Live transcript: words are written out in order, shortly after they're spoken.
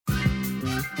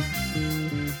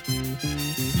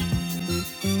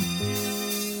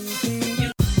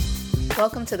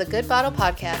Welcome to the Good Bottle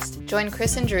Podcast. Join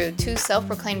Chris and Drew, two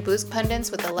self-proclaimed booze pundits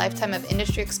with a lifetime of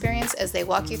industry experience as they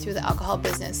walk you through the alcohol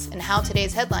business and how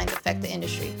today's headlines affect the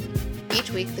industry. Each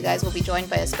week, the guys will be joined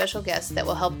by a special guest that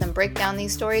will help them break down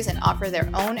these stories and offer their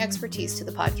own expertise to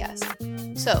the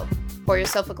podcast. So, pour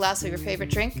yourself a glass of your favorite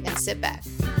drink and sit back.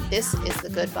 This is the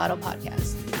Good Bottle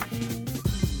Podcast.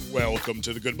 Welcome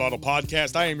to the Good Bottle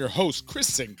Podcast. I am your host,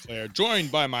 Chris Sinclair,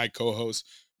 joined by my co-host,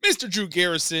 Mr. Drew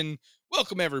Garrison.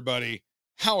 Welcome, everybody.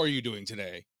 How are you doing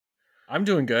today? I'm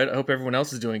doing good. I hope everyone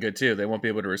else is doing good, too. They won't be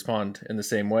able to respond in the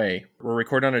same way. We're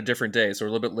recording on a different day, so we're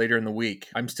a little bit later in the week.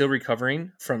 I'm still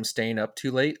recovering from staying up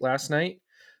too late last night.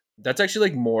 That's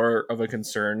actually more of a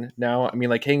concern now. I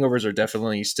mean, hangovers are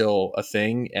definitely still a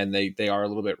thing, and they are a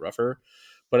little bit rougher.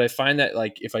 But I find that,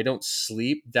 if I don't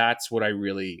sleep, that's what I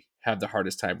really have the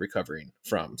hardest time recovering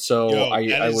from. So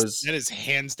that is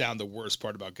hands down the worst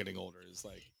part about getting older is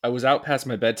I was out past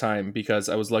my bedtime because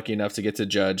I was lucky enough to get to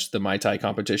judge the Mai Tai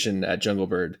competition at Jungle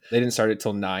Bird. They didn't start it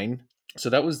till 9. So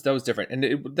that was different.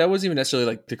 And that wasn't even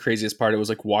necessarily the craziest part. It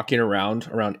was walking around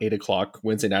 8 o'clock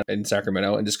Wednesday night in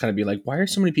Sacramento and just kind of being why are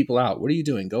so many people out? What are you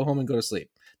doing? Go home and go to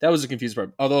sleep. That was the confused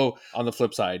part. Although on the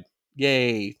flip side,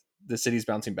 yay, the city's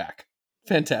bouncing back.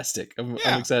 Fantastic. I'm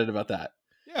excited about that.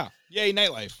 Yeah. Yay,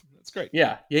 nightlife. That's great.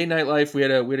 Yeah. Yay, nightlife. We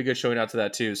had a good showing out to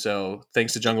that too. So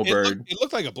thanks to Jungle Bird. It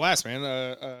looked like a blast, man.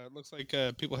 It looks like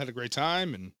people had a great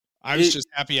time, and I was just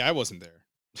happy I wasn't there.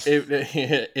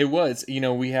 It was.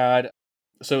 We had,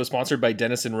 so it was sponsored by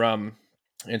Denison Rum.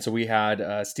 And so we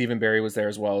had Stephen Barry was there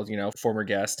as well, former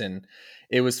guest. And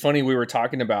it was funny. We were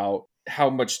talking about how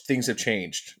much things have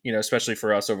changed, especially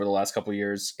for us over the last couple of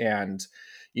years. And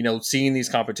seeing these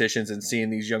competitions and seeing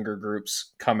these younger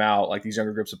groups come out, these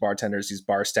younger groups of bartenders, these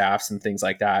bar staffs and things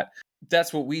like that.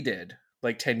 That's what we did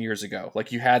 10 years ago.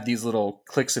 You had these little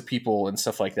cliques of people and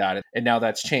stuff like that. And now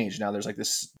that's changed. Now there's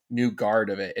this new guard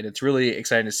of it. And it's really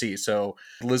exciting to see. So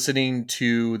listening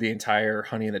to the entire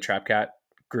Honey and the Trap Cat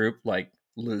group,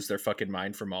 lose their fucking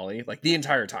mind for Molly, the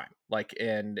entire time.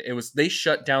 And it was, they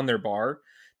shut down their bar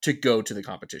to go to the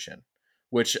competition,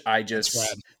 which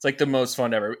it's the most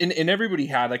fun ever. And everybody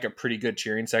had a pretty good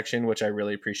cheering section, which I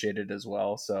really appreciated as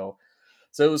well. So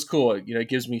it was cool. It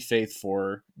gives me faith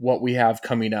for what we have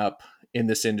coming up in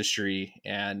this industry.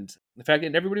 And the fact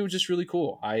that everybody was just really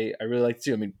cool. I really like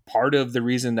to. I mean, part of the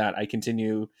reason that I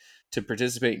continue to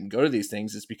participate and go to these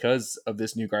things is because of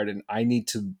this new garden. I need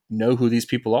to know who these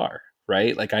people are,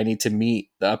 right? I need to meet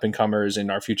the up and comers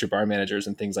and our future bar managers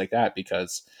and things like that,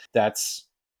 because that's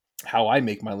how I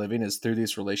make my living, is through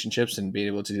these relationships and being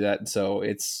able to do that. And so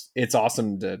it's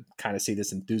awesome to kind of see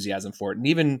this enthusiasm for it. And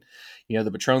even,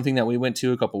 the Patron thing that we went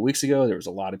to a couple of weeks ago, there was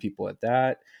a lot of people at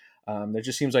that. It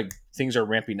just seems like things are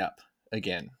ramping up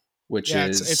again, which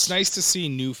is... It's nice to see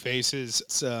new faces.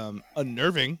 It's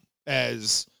unnerving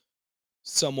as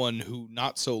someone who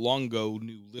not so long ago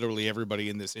knew literally everybody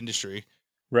in this industry,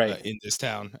 right, in this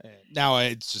town. And now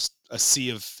it's just a sea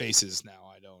of faces now.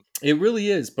 It really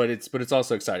is, but it's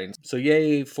also exciting. So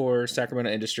yay for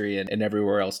Sacramento industry and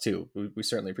everywhere else too. We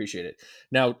certainly appreciate it.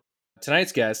 Now,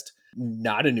 tonight's guest,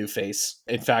 not a new face.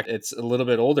 In fact, it's a little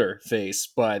bit older face,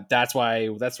 but that's why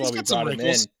we brought him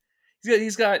in.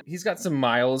 He's got some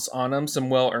miles on him, some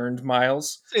well-earned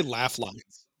miles. They laugh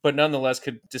lines. But nonetheless,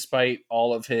 despite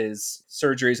all of his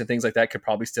surgeries and things like that, could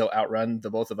probably still outrun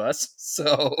the both of us.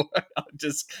 So I'll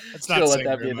just let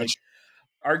that be a thing.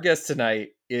 Our guest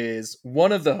tonight is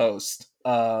one of the hosts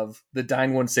of the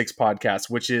Dine16 podcast,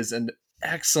 which is an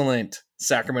excellent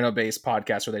Sacramento-based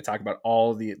podcast where they talk about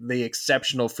all the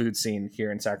exceptional food scene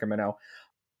here in Sacramento.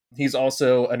 He's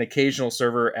also an occasional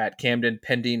server at Camden,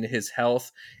 pending his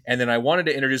health. And then I wanted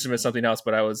to introduce him as something else,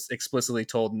 but I was explicitly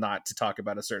told not to talk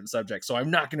about a certain subject. So I'm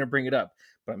not going to bring it up,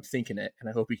 but I'm thinking it, and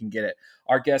I hope you can get it.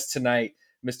 Our guest tonight,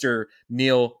 Mr.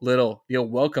 Neill Little. Neill,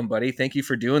 welcome, buddy. Thank you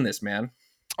for doing this, man.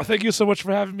 Thank you so much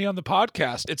for having me on the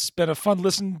podcast. It's been a fun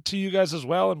listen to you guys as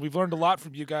well, and we've learned a lot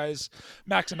from you guys.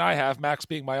 Max and I have, Max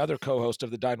being my other co-host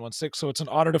of the Dine16, so it's an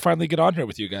honor to finally get on here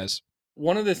with you guys.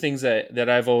 One of the things that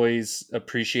I've always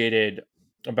appreciated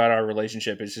about our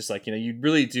relationship is just you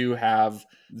really do have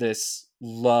this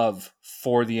love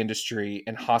for the industry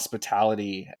and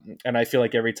hospitality. And I feel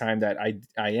like every time that I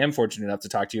am fortunate enough to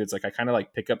talk to you, it's I kind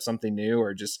of pick up something new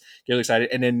or just get really excited.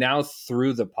 And then now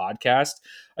through the podcast,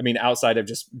 I mean, outside of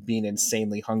just being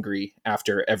insanely hungry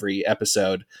after every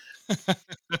episode,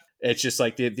 it's just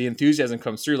the enthusiasm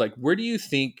comes through. Where do you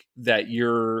think that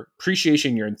your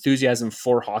appreciation, your enthusiasm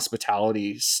for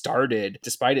hospitality started,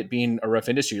 despite it being a rough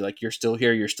industry? You're still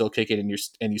here, you're still kicking,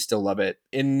 and you still love it.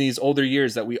 In these older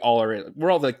years that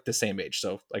we're all the same age.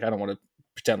 So I don't want to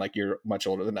pretend like you're much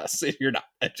older than us. You're not.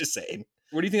 I'm just saying.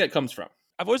 Where do you think that comes from?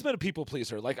 I've always been a people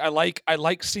pleaser. Like I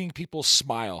like seeing people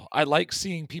smile. I like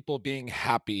seeing people being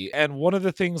happy. And one of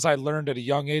the things I learned at a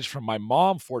young age from my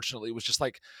mom, fortunately, was just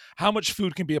like how much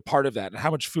food can be a part of that and how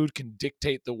much food can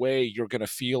dictate the way you're going to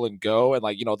feel and go. And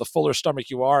like, the fuller stomach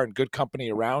you are and good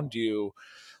company around you,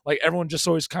 like everyone just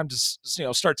always kind of,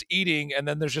 starts eating, and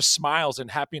then there's just smiles and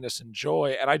happiness and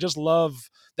joy. And I just love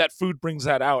that food brings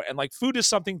that out. And like food is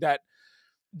something that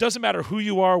doesn't matter who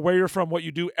you are, where you're from, what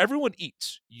you do, everyone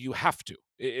eats. You have to.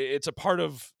 It's a part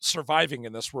of surviving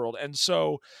in this world. And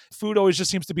so food always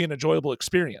just seems to be an enjoyable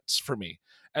experience for me.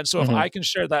 And so if I can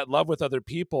share that love with other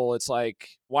people, it's like,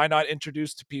 why not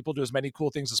introduce to people to as many cool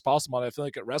things as possible? And I feel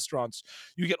like at restaurants,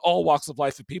 you get all walks of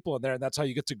life of people in there, and that's how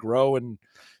you get to grow, and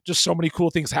just so many cool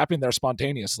things happening there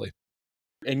spontaneously.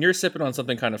 And you're sipping on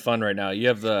something kind of fun right now. You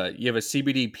have a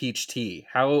CBD peach tea.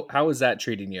 How is that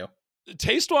treating you?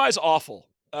 Taste-wise, awful.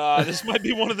 This might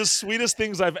be one of the sweetest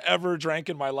things I've ever drank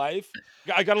in my life.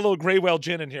 I got a little Gray Whale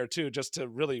gin in here too, just to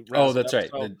really Oh, that's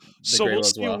right. So we'll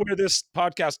see where this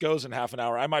podcast goes in half an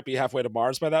hour. I might be halfway to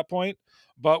Mars by that point,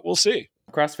 but we'll see.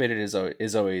 Crossfaded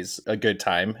is always a good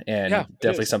time, and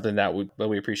definitely something that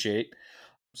we appreciate.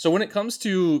 So when it comes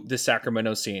to the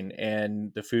Sacramento scene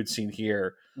and the food scene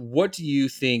here, what do you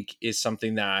think is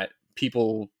something that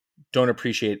people don't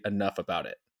appreciate enough about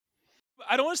it?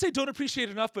 I don't want to say don't appreciate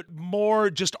enough, but more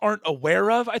just aren't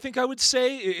aware of. I think I would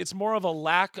say it's more of a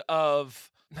lack of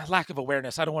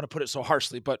awareness. I don't want to put it so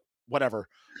harshly, but whatever.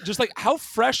 Just like how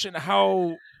fresh and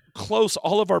how close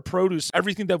all of our produce,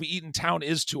 everything that we eat in town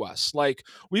is to us. Like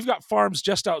we've got farms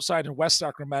just outside in West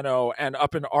Sacramento and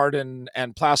up in Arden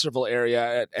and Placerville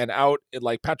area and out at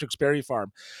like Patrick's Berry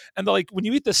Farm. And like when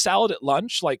you eat the salad at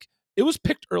lunch, like it was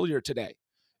picked earlier today.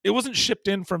 It wasn't shipped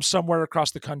in from somewhere across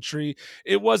the country.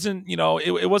 It wasn't,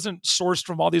 it wasn't sourced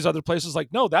from all these other places.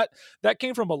 Like, no, that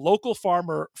came from a local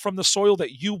farmer from the soil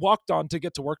that you walked on to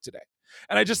get to work today.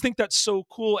 And I just think that's so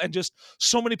cool. And just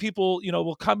so many people,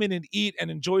 will come in and eat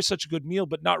and enjoy such a good meal,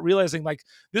 but not realizing like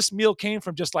this meal came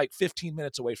from just like 15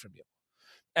 minutes away from you.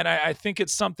 And I think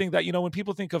it's something that, when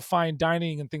people think of fine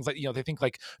dining and things like, they think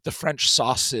like the French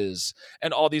sauces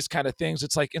and all these kind of things.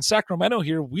 It's like in Sacramento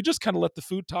here, we just kind of let the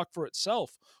food talk for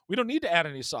itself. We don't need to add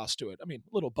any sauce to it. I mean,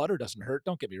 a little butter doesn't hurt.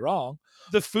 Don't get me wrong.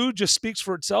 The food just speaks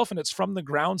for itself, and it's from the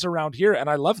grounds around here. And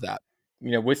I love that.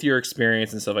 With your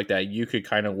experience and stuff like that, you could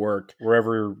kind of work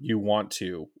wherever you want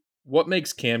to. What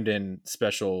makes Camden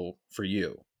special for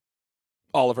you?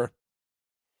 Oliver.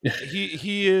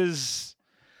 He is...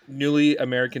 Newly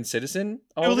American citizen?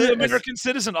 Oliver? Newly American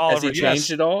citizen Oliver, has he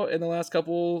changed at all in the last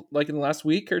in the last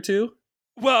week or two?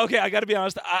 Well, okay, I got to be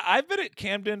honest. I've been at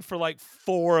Camden for like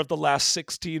 4 of the last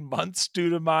 16 months due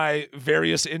to my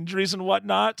various injuries and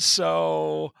whatnot.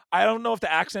 So I don't know if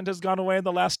the accent has gone away in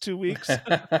the last 2 weeks.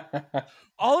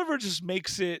 Oliver just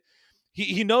makes it,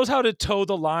 he knows how to toe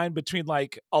the line between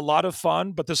like a lot of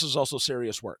fun, but this is also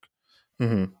serious work.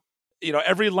 Mm-hmm.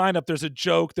 Every lineup, there's a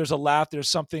joke, there's a laugh, there's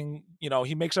something,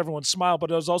 he makes everyone smile,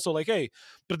 but it was also like, hey,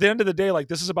 but at the end of the day, like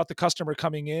this is about the customer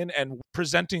coming in and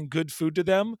presenting good food to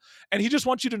them. And he just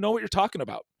wants you to know what you're talking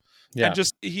about. Yeah. And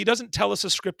just, he doesn't tell us a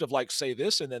script of like, say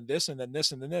this, and then this, and then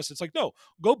this, and then this. It's like, no,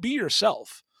 go be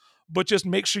yourself. But just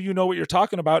make sure you know what you're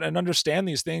talking about and understand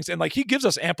these things. And like, he gives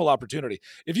us ample opportunity.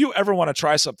 If you ever want to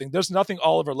try something, there's nothing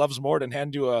Oliver loves more than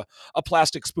hand you a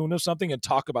plastic spoon of something and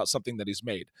talk about something that he's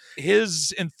made.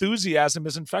 His enthusiasm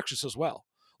is infectious as well.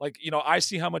 Like, I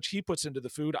see how much he puts into the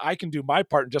food. I can do my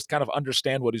part and just kind of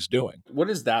understand what he's doing. What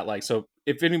is that like? So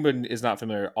if anyone is not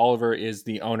familiar, Oliver is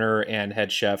the owner and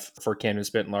head chef for Camden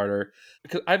Spit and Larder.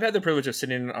 Because I've had the privilege of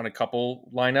sitting on a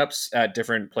couple lineups at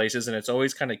different places, and it's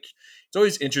always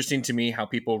interesting to me how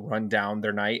people run down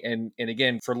their night. And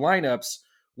again, for lineups,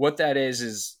 what that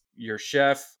is your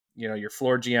chef, your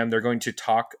floor GM, they're going to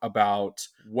talk about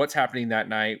what's happening that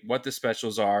night, what the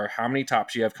specials are, how many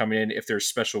tops you have coming in, if there's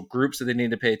special groups that they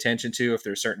need to pay attention to, if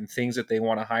there's certain things that they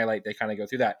want to highlight, they kind of go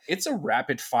through that. It's a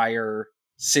rapid fire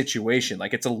situation.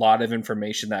 Like it's a lot of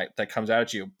information that comes out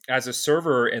at you. As a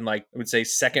server and like I would say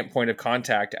second point of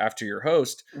contact after your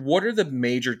host, what are the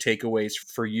major takeaways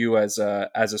for you as a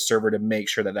server to make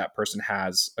sure that person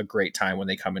has a great time when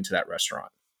they come into that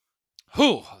restaurant?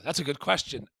 That's a good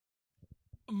question.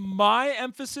 My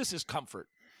emphasis is comfort.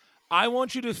 I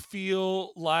want you to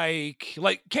feel like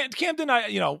Camden,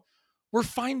 we're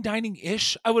fine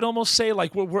dining-ish. I would almost say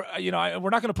like we're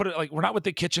not going to put it like we're not with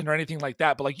the kitchen or anything like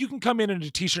that, but like you can come in a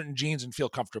t-shirt and jeans and feel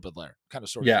comfortable there, kind of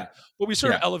sort of thing. But we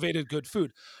serve elevated good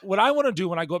food. What I want to do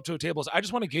when I go up to a table is I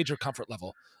just want to gauge your comfort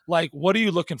level. Like, what are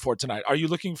you looking for tonight? Are you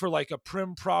looking for like a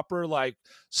prim proper like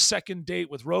second date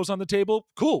with Rose on the table?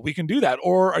 Cool, we can do that.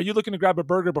 Or are you looking to grab a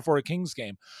burger before a Kings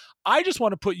game? I just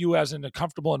want to put you as in a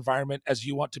comfortable environment as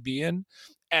you want to be in,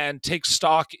 and take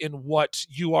stock in what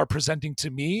you are presenting to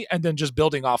me, and then just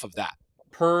building off of that.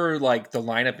 Per like the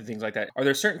lineup and things like that, are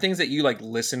there certain things that you like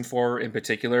listen for in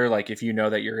particular? Like if you know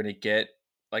that you're going to get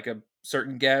like a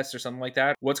certain guest or something like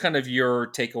that, what's kind of your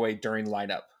takeaway during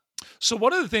lineup? So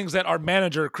one of the things that our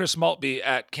manager, Chris Maltby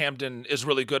at Camden, is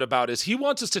really good about is he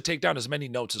wants us to take down as many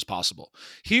notes as possible.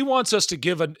 He wants us to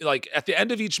give like at the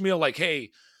end of each meal, like,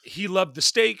 hey, he loved the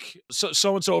steak.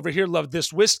 So-and-so over here loved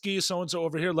this whiskey. So-and-so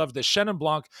over here loved this Chenin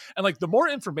Blanc. And like the more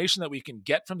information that we can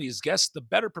get from these guests, the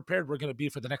better prepared we're going to be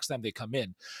for the next time they come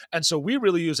in. And so we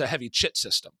really use a heavy chit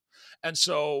system. And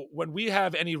so when we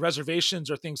have any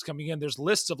reservations or things coming in, there's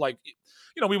lists of like,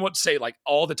 we won't say like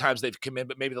all the times they've come in,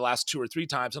 but maybe the last 2 or 3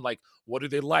 times, and like, what do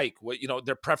they like? What,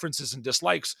 their preferences and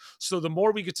dislikes. So the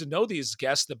more we get to know these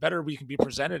guests, the better we can be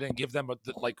presented and give them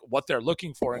like what they're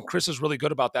looking for. And Chris is really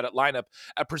good about that at lineup,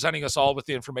 at presenting us all with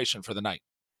the information for the night.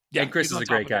 Yeah, and Chris is a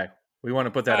great guy. We want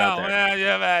to put that out there.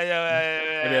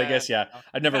 I mean, I guess, yeah.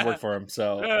 I've never worked for him,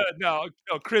 so. No,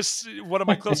 Chris, one of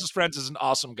my closest friends, is an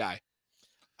awesome guy.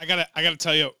 I gotta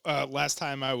tell you, last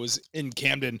time I was in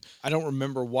Camden, I don't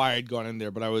remember why I'd gone in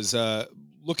there, but I was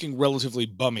looking relatively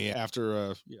bummy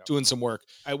after doing some work.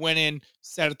 I went in,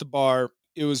 sat at the bar.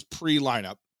 It was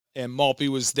pre-lineup, and Maltby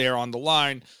was there on the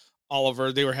line.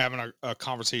 Oliver, they were having a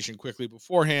conversation quickly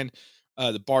beforehand.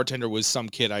 The bartender was some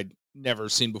kid I'd never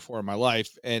seen before in my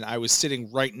life, and I was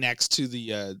sitting right next to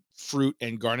the fruit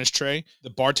and garnish tray.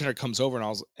 The bartender comes over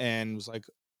and was like,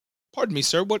 "Pardon me,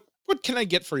 sir, what can I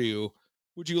get for you?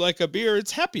 Would you like a beer?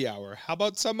 It's happy hour. How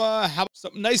about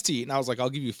something nice to eat?" And I was like, "I'll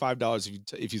give you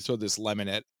 $5 if you throw this lemon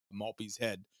at Maltby's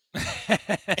head."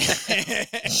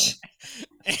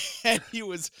 And he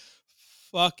was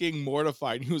fucking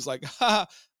mortified. He was like, "Ha,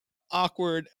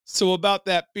 awkward." So about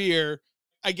that beer,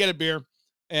 I get a beer,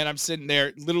 and I'm sitting there.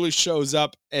 It literally shows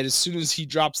up, and as soon as he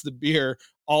drops the beer,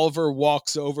 Oliver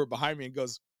walks over behind me and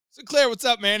goes, "Sinclair, what's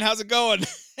up, man? How's it going?"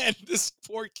 And this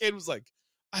poor kid was like,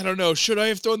 "I don't know. Should I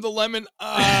have thrown the lemon?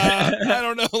 I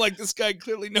don't know. Like, this guy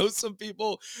clearly knows some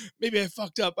people. Maybe I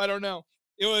fucked up. I don't know."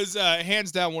 It was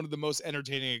hands down one of the most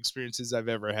entertaining experiences I've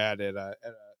ever had at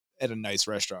a nice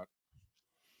restaurant.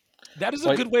 That is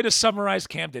a good way to summarize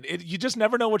Camden. You just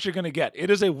never know what you're going to get.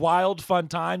 It is a wild, fun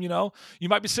time. You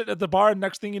might be sitting at the bar, and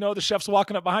next thing you know, the chef's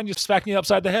walking up behind you, smacking you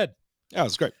upside the head. Yeah, it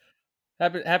was great.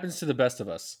 Happens to the best of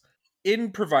us.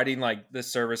 In providing like the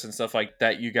service and stuff like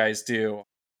that you guys do,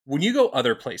 when you go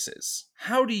other places,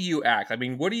 how do you act? I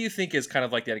mean, what do you think is kind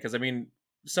of like that? Because I mean,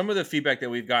 some of the feedback that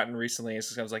we've gotten recently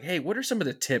is I was like, hey, what are some of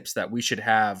the tips that we should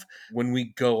have when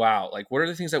we go out? Like, what are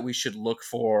the things that we should look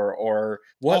for, or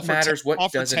what matters? What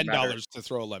doesn't matter? Offer $10 to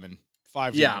throw a lemon.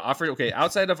 $5. Yeah, okay.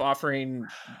 Outside of offering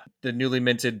the newly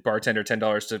minted bartender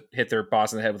 $10 to hit their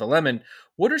boss in the head with a lemon,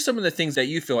 what are some of the things that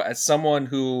you feel as someone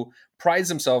who prides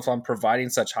himself on providing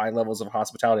such high levels of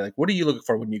hospitality? Like, what are you looking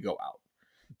for when you go out?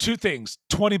 2 things.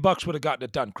 $20 would have gotten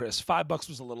it done, Chris. $5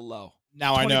 was a little low.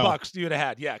 Now I know. $20 you'd have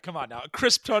had. Yeah, come on now.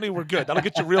 Crisp, Tony, we're good. That'll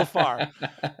get you real far.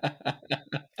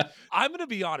 I'm going to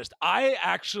be honest. I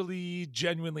actually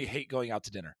genuinely hate going out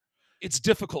to dinner. It's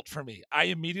difficult for me. I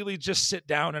immediately just sit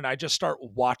down and I just start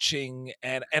watching,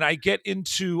 and I get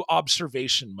into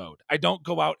observation mode. I don't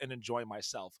go out and enjoy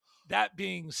myself. That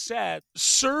being said,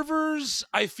 servers,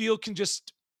 I feel,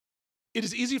 it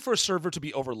is easy for a server to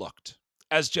be overlooked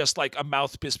as just like a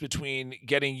mouthpiece between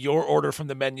getting your order from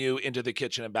the menu into the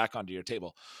kitchen and back onto your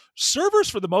table. Servers,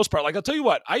 for the most part, like I'll tell you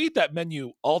what, I eat that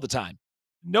menu all the time.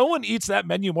 No one eats that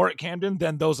menu more at Camden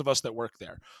than those of us that work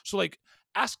there. So like,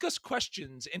 ask us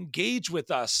questions, engage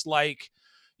with us, like,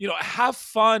 have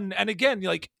fun. And again,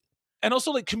 like, and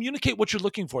also like communicate what you're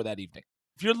looking for that evening.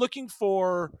 If you're looking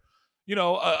for,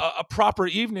 a proper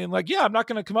evening, like, yeah, I'm not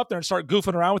going to come up there and start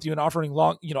goofing around with you and offering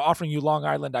you Long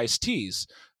Island iced teas.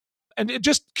 And it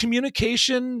just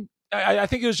communication, I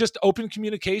think it was just open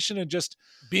communication and just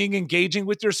being engaging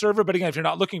with your server. But again, if you're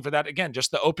not looking for that, again,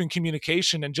 just the open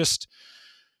communication and just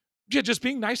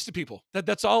being nice to people.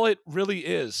 That's all it really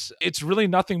is. It's really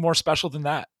nothing more special than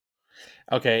that.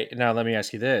 Okay, now let me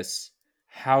ask you this.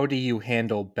 How do you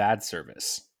handle bad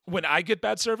service? When I get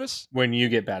bad service? When you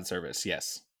get bad service,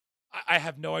 yes. I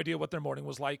have no idea what their morning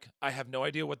was like. I have no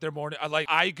idea what their morning...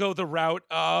 I go the route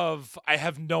of I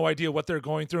have no idea what they're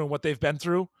going through and what they've been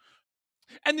through.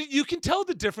 And you can tell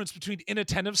the difference between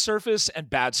inattentive service and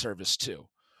bad service too.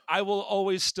 I will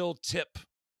always still tip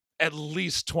at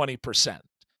least 20%.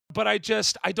 But I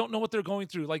don't know what they're going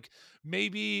through. Like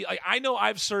maybe like I know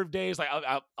I've served days like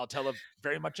I'll tell a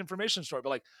very much information story, but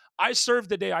like I served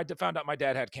the day I found out my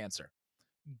dad had cancer.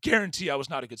 Guarantee I was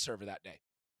not a good server that day.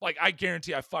 Like I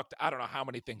guarantee I fucked I don't know how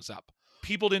many things up.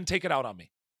 People didn't take it out on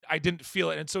me. I didn't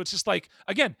feel it. And so it's just like,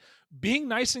 again, being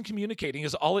nice and communicating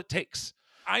is all it takes.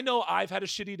 I know I've had a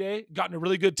shitty day, gotten a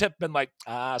really good tip, been like,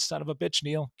 son of a bitch,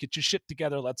 Neill, get your shit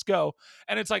together. Let's go.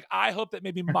 And it's like, I hope that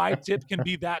maybe my tip can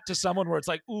be that to someone where it's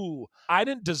like, ooh, I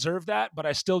didn't deserve that, but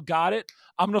I still got it.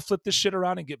 I'm going to flip this shit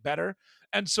around and get better.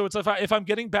 And so it's if I'm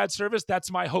getting bad service,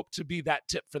 that's my hope to be that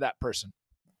tip for that person.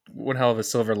 One hell of a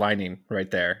silver lining right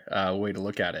there. Way to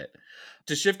look at it.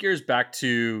 To shift gears back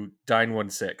to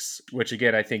 916, which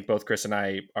again, I think both Chris and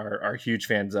I are huge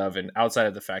fans of. And outside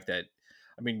of the fact that,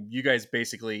 I mean, you guys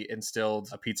basically instilled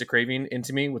a pizza craving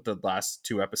into me with the last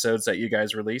 2 episodes that you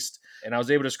guys released. And I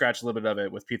was able to scratch a little bit of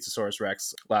it with Pizzasaurus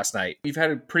Rex last night. You've had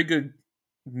a pretty good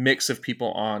mix of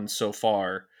people on so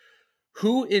far.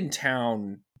 Who in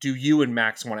town do you and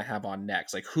Max want to have on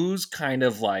next? Like, who's kind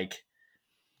of like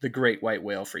the great white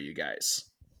whale for you guys?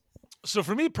 So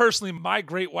for me personally, my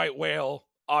great white whale,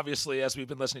 obviously, as we've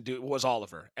been listening to, was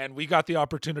Oliver. And we got the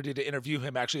opportunity to interview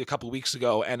him actually a couple of weeks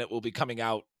ago, and it will be coming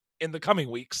out in the coming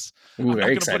weeks. Ooh,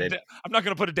 very excited. I'm not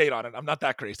going to put a date on it. I'm not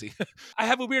that crazy. I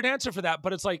have a weird answer for that,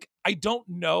 but it's like, I don't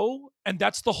know. And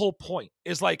that's the whole point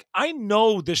is like, I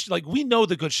know this, like we know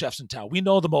the good chefs in town. We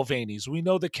know the Mulvaneys. We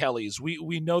know the Kellys.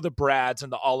 We know the Brads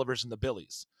and the Olivers and the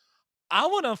Billies. I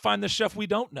want to find the chef we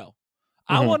don't know.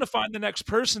 I want to find the next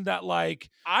person that like,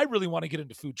 I really want to get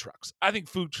into food trucks. I think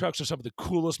food trucks are some of the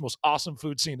coolest, most awesome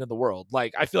food scene in the world.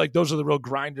 Like, I feel like those are the real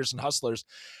grinders and hustlers.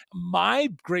 My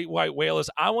great white whale is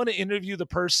I want to interview the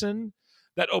person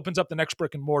that opens up the next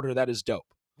brick and mortar that is dope.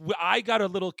 I got a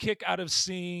little kick out of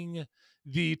seeing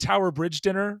the Tower Bridge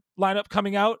dinner lineup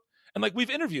coming out. And like,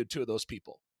 we've interviewed 2 of those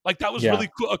people. Like that was really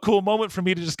cool, a cool moment for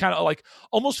me to just kind of like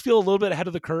almost feel a little bit ahead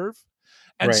of the curve.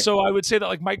 And so I would say that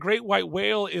like my great white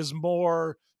whale is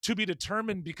more to be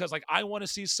determined because like I want to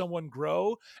see someone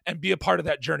grow and be a part of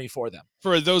that journey for them.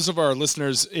 For those of our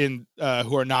listeners in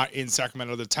who are not in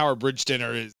Sacramento, the Tower Bridge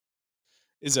dinner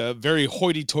is a very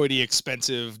hoity-toity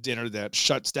expensive dinner that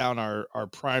shuts down our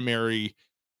primary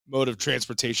mode of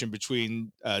transportation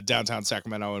between downtown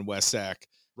Sacramento and West Sac,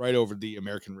 right over the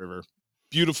American River.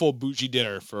 Beautiful bougie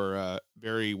dinner for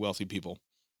very wealthy people.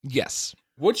 Yes.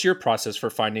 What's your process for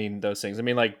finding those things? I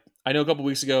mean, like, I know a couple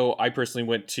weeks ago, I personally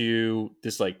went to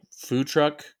this like food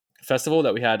truck festival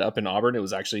that we had up in Auburn. It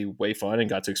was actually way fun and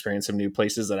got to experience some new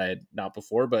places that I had not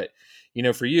before. But, you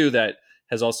know, for you, that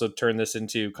has also turned this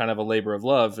into kind of a labor of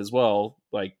love as well,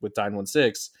 like with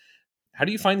 916. How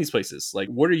do you find these places? Like,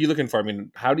 what are you looking for? I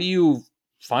mean, how do you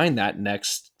find that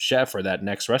next chef or that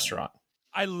next restaurant?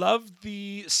 I love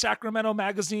the Sacramento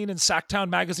magazine and Sacktown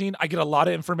magazine. I get a lot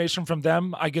of information from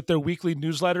them. I get their weekly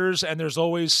newsletters, and there's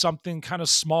always something kind of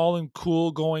small and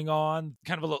cool going on.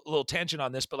 Kind of a little tangent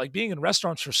on this, but like being in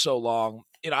restaurants for so long,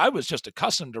 you know, I was just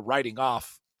accustomed to writing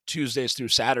off Tuesdays through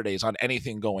Saturdays on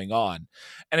anything going on.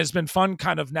 And it's been fun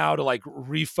kind of now to like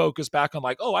refocus back on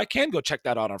like, oh, I can go check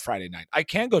that out on Friday night. I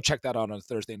can go check that out on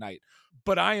Thursday night.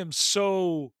 But I am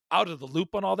so out of the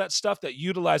loop on all that stuff that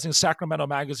utilizing Sacramento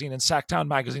magazine and Sacktown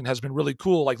magazine has been really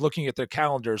cool. Like looking at their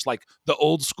calendars, like the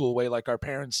old school way, like our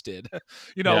parents did,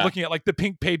 you know, looking at like the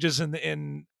pink pages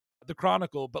in the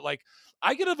Chronicle. But like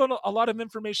I get a lot of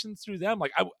information through them.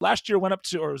 Like I last year went up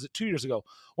to, or was it 2 years ago,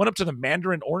 went up to the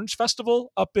Mandarin Orange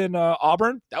Festival up in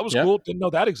Auburn. That was cool. Didn't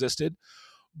know that existed.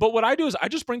 But what I do is I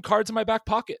just bring cards in my back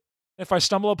pocket. If I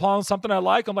stumble upon something I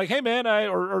like, I'm like, hey man,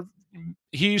 or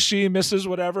he, she, Mrs.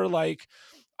 whatever, like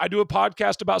I do a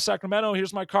podcast about Sacramento.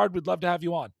 Here's my card. We'd love to have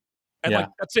you on. And like,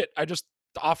 that's it. I just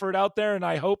offer it out there and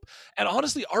I hope. And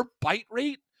honestly, our bite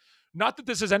rate, not that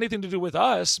this has anything to do with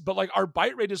us, but like our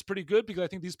bite rate is pretty good because I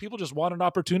think these people just want an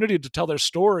opportunity to tell their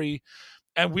story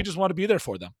and we just want to be there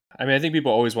for them. I mean, I think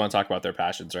people always want to talk about their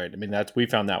passions, right? I mean, we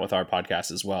found that with our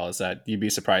podcast as well, is that you'd be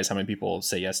surprised how many people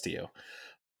say yes to you.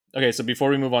 Okay. So before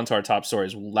we move on to our top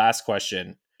stories, last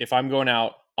question. If I'm going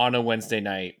out on a Wednesday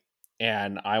night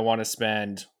and I want to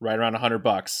spend right around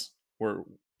 $100, we're,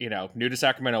 you know, new to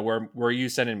Sacramento, where are you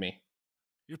sending me?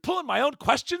 You're pulling my own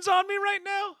questions on me right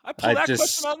now? I pulled that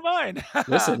question on mine.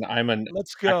 Listen,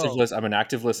 Let's go. I'm an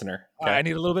active listener. Okay? I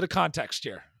need a little bit of context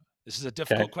here. This is a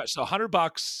difficult question. So $100.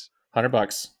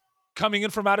 $100. Coming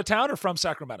in from out of town or from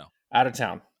Sacramento? Out of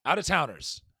town. Out of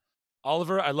towners.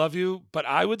 Oliver, I love you, but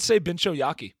I would say Bincho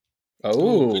Yaki.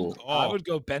 Oh, I would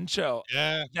go Bencho.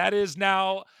 Yeah. That is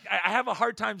now, I have a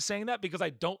hard time saying that because I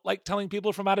don't like telling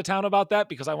people from out of town about that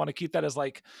because I want to keep that as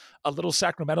like a little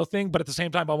Sacramento thing. But at the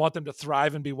same time, I want them to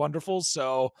thrive and be wonderful.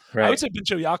 So I would right. say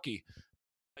Bencho Yaki.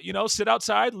 Sit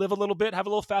outside, live a little bit, have a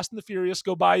little Fast and the Furious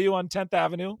go by you on 10th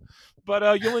Avenue,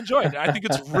 but you'll enjoy it. I think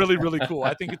it's really, really cool.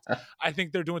 I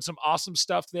think they're doing some awesome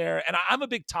stuff there. And I'm a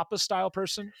big tapas style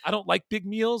person. I don't like big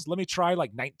meals. Let me try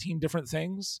like 19 different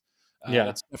things. Yeah.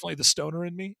 That's definitely the stoner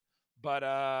in me. But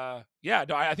I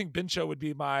think Bincho would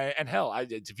be my, and hell,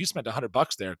 if you spent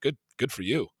 $100 there, good for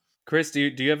you. Chris, do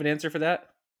you have an answer for that?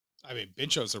 I mean,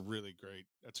 Bincho's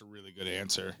that's a really good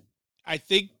answer. I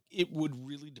think it would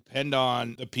really depend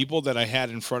on the people that I had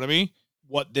in front of me,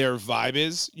 what their vibe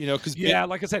is, because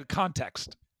like I said,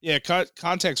 context. Yeah,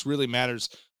 context really matters.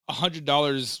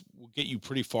 $100 will get you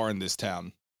pretty far in this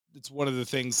town. It's one of the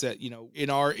things that, in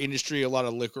our industry, a lot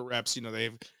of liquor reps,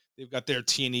 they've got their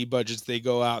T&E budgets. They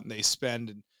go out and they spend,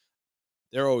 and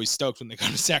they're always stoked when they go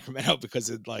to Sacramento because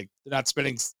they're not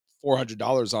spending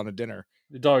 $400 on a dinner.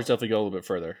 The dollars definitely go a little bit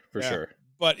further for sure.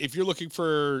 But if you're looking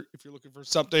for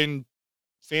something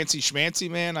fancy schmancy,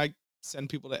 man, I send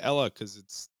people to Ella because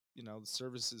it's, the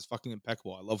service is fucking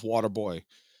impeccable. I love Waterboy.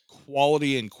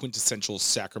 Quality and quintessential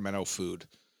Sacramento food.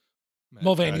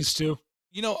 Mulvaney's too.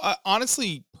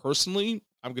 Honestly, personally,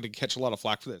 I'm going to catch a lot of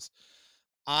flack for this.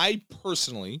 I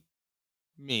personally,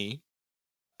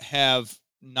 have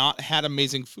not had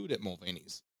amazing food at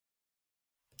Mulvaney's.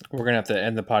 We're going to have to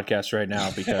end the podcast right now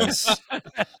because...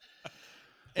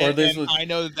 and I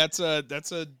know that's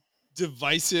a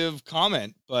divisive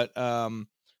comment, but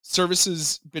service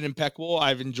has been impeccable.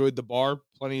 I've enjoyed the bar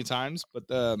plenty of times, but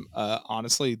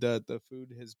honestly, the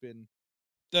food has been,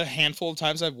 the handful of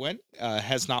times I've went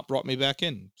has not brought me back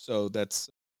in. So that's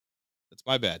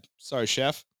my bad. Sorry,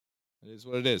 chef. It is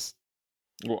what it is.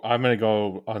 Well, I'm going to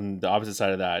go on the opposite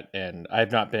side of that, and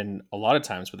I've not been a lot of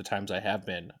times, but the times I have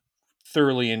been,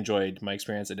 thoroughly enjoyed my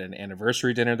experience at an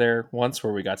anniversary dinner there once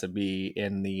where we got to be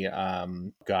in the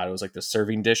it was like the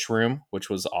serving dish room, which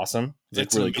was awesome.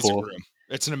 It's really cool. Room.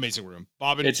 It's an amazing room.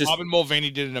 Bob and Mulvaney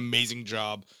did an amazing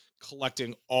job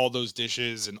collecting all those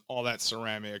dishes and all that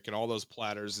ceramic and all those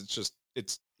platters.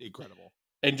 It's incredible.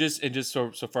 And just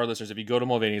so for our listeners, if you go to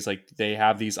Mulvaney's, like they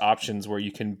have these options where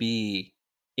you can be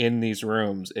in these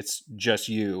rooms. It's just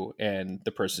you and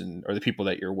the person or the people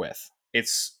that you're with.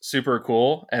 It's super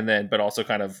cool. And then, but also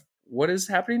kind of what is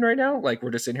happening right now? Like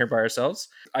we're just in here by ourselves.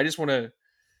 I just want to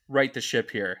right the ship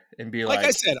here and be like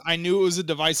I said, I knew it was a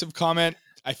divisive comment.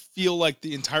 I feel like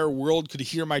the entire world could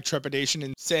hear my trepidation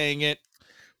in saying it.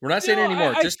 We're not saying it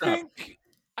anymore.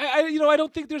 I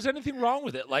don't think there's anything wrong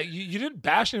with it. Like you didn't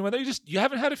bash anyone. You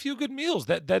haven't had a few good meals.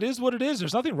 That is what it is.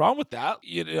 There's nothing wrong with that.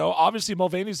 Obviously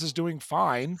Mulvaney's is doing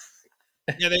fine.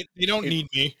 Yeah, they don't need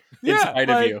me. In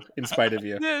spite of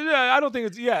you. Yeah, I don't think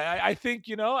it's. Yeah, I think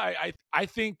I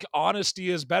think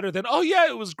honesty is better than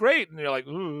it was great, and you're like,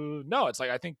 ooh, no. It's like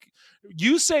I think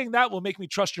you saying that will make me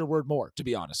trust your word more. To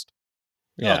be honest.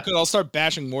 Yeah, because I'll start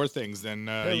bashing more things than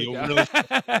you'll really.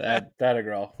 that a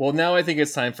girl. Well, now I think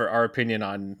it's time for our opinion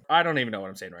on. I don't even know what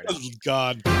I'm saying right now. Oh,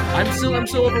 God, I'm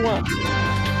so overwhelmed.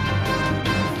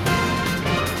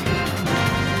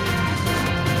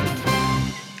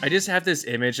 I just have this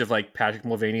image of like Patrick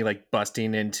Mulvaney like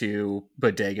busting into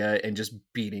Bodega and just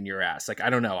beating your ass. Like I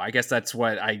don't know. I guess that's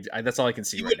what that's all I can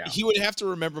see right now. He would have to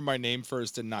remember my name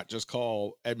first and not just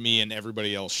call at me and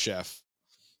everybody else chef.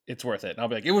 It's worth it. And I'll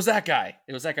be like, it was that guy.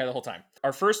 It was that guy the whole time.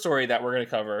 Our first story that we're going to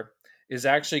cover is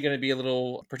actually going to be a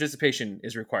little participation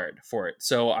is required for it.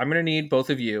 So I'm going to need both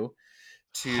of you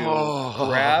to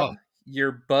grab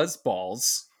your buzz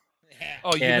balls.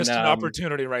 Oh, you missed an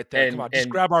opportunity right there. Come on, just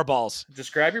grab our balls.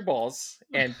 Just grab your balls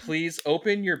and please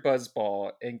open your buzz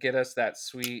ball and get us that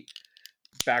sweet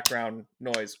background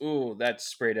noise. Ooh, that's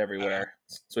sprayed everywhere.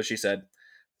 That's what she said.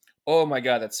 Oh my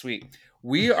God, that's sweet.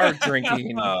 We are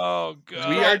drinking. Oh God.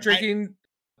 We are drinking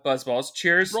buzz balls.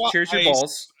 Cheers. Cheers your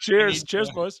balls. Cheers,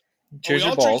 boys. Cheers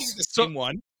your balls. The same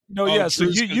one. No, so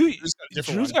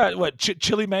Drew's got what?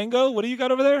 Chili mango? What do you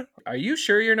got over there? Are you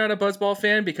sure you're not a Buzzball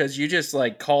fan? Because you just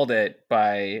like called it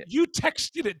by. You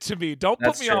texted it to me. Don't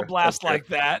put me on blast like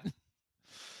that.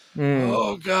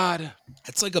 Oh God,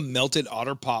 it's like a melted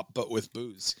Otter Pop, but with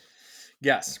booze.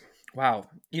 Yes. Wow.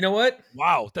 You know what?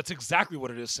 Wow, that's exactly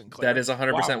what it is, Sinclair. That is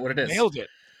 100% what it is. Nailed it.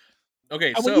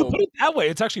 Okay, and when you put it that way,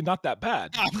 it's actually not that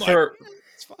bad.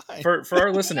 It's fine. For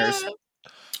our listeners,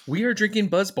 we are drinking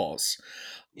Buzzballs.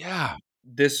 Yeah.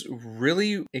 This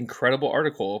really incredible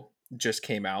article just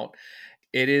came out.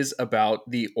 It is about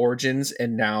the origins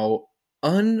and now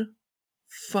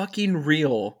fucking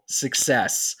real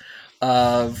success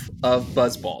of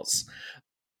Buzzballs.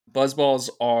 Buzzballs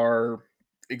are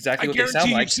exactly I what they guarantee sound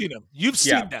you've like. seen them. You've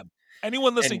Yeah. seen them.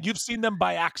 Anyone listening, And you've seen them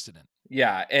by accident.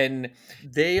 yeah, and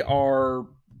they are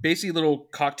basically little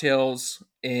cocktails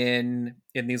in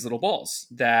these little balls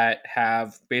that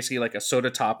have basically like a soda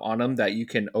top on them that you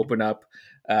can open up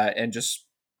and just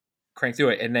crank through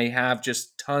it. And they have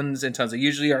just tons and tons. They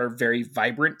usually are very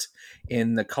vibrant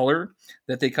in the color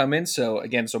that they come in. So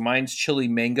again, so mine's chili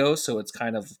mango, so it's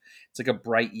like a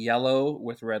bright yellow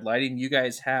with red lighting. You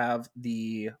guys have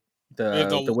the We have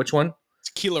the which one?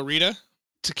 Tequila Rita.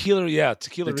 Tequila The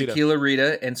Rita. Tequila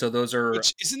Rita, and so those are.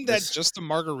 Which isn't that just a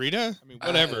margarita? I mean,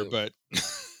 whatever, but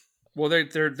well,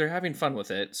 they're having fun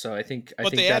with it, so I think.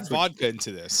 But they add vodka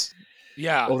into this.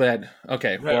 Yeah. Well,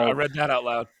 okay. I read that out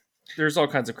loud. There's all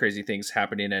kinds of crazy things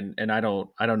happening, and I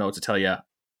don't know what to tell you.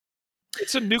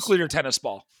 It's a nuclear tennis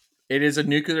ball. It is a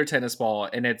nuclear tennis ball,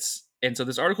 and so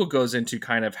this article goes into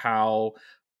kind of how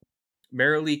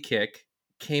Marilee Kick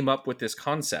came up with this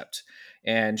concept,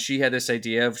 and she had this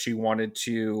idea of she wanted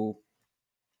to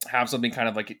have something kind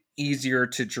of like easier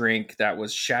to drink that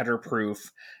was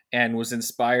shatterproof, and was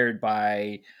inspired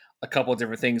by a couple of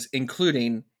different things,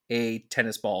 including a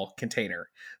tennis ball container.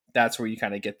 That's where you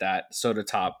kind of get that soda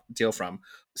top deal from.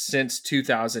 Since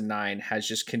 2009 has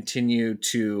just continued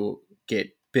to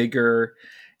get bigger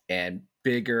and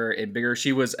bigger and bigger.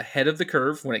 She was ahead of the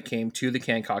curve when it came to the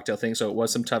canned cocktail thing, so it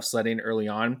was some tough sledding early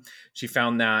on. She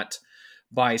found that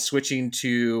by switching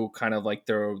to kind of like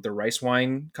the rice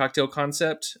wine cocktail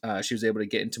concept, she was able to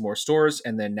get into more stores,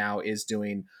 and then now is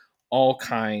doing all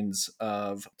kinds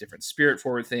of different spirit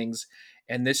forward things.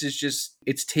 And this is just,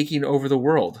 it's taking over the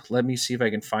world. Let me see if I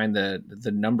can find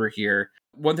the number here.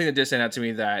 One thing that did stand out to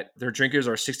me, that their drinkers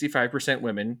are 65%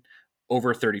 women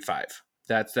over 35.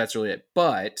 That's really it.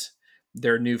 But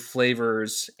their new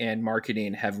flavors and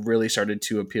marketing have really started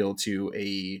to appeal to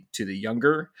the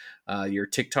younger, your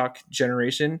TikTok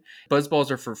generation.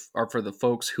 Buzzballs are for the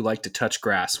folks who like to touch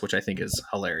grass, which I think is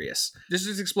hilarious. This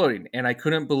is exploding, and I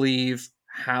couldn't believe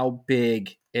how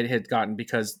big it had gotten,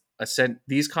 because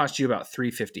these cost you about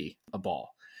 $3.50 a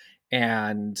ball.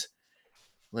 And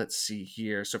let's see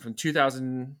here. So from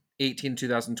 2018 to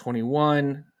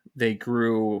 2021, they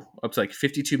grew up to like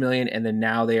 52 million, and then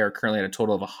now they are currently at a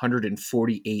total of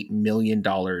 $148 million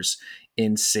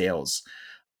in sales.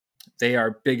 They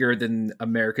are bigger than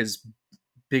America's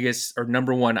biggest or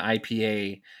number one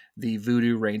IPA, the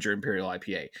Voodoo Ranger Imperial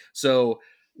IPA. So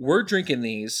we're drinking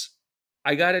these.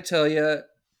 I gotta tell you,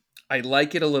 I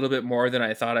like it a little bit more than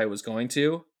I thought I was going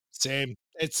to. Same.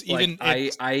 It's Like, even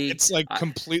it's like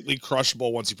completely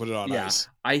crushable once you put it on ice.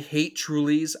 I hate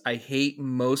Trulies. I hate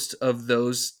most of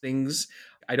those things.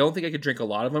 I don't think I could drink a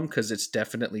lot of them because it's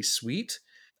definitely sweet.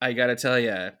 I gotta tell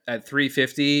you, at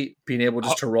 $3.50, being able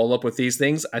just to roll up with these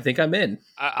things, I think I'm in.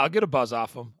 I'll get a buzz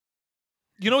off them.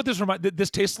 You know what this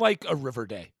tastes like? A river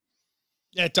day.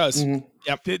 Yeah, it does. Mm-hmm.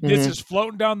 Yep. This is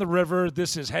floating down the river.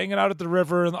 This is hanging out at the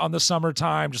river on the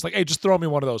summertime. Just like, hey, just throw me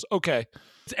one of those. Okay.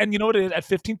 And you know what it is? At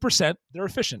 15%, they're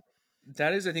efficient.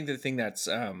 That is, I think, the thing that's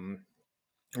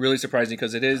really surprising,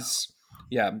 because it is,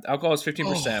 alcohol is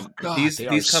 15%. Oh, God,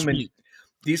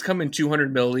 These come in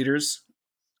 200 milliliters.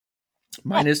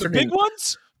 Mine is the big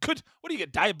ones? What do you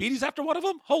get? Diabetes after one of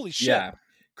them? Holy shit. Yeah.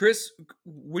 Chris,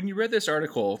 when you read this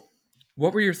article,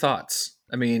 what were your thoughts?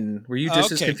 I mean, were you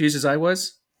just as confused as I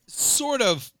was? Sort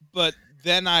of, but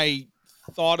then I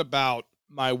thought about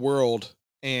my world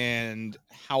and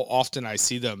how often I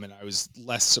see them, and I was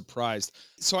less surprised.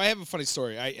 So I have a funny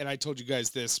story. I told you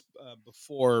guys this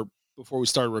before we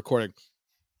started recording.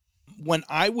 When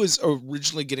I was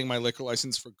originally getting my liquor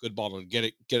license for Good Bottle and get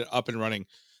it up and running,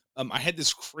 I had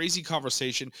this crazy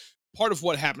conversation. Part of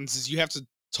what happens is you have to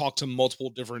talk to multiple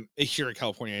different, here in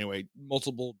California anyway,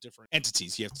 multiple different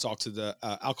entities. You have to talk to the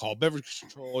alcohol beverage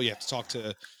control. You have to talk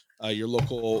to your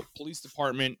local police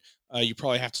department. You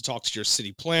probably have to talk to your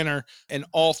city planner, and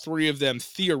all three of them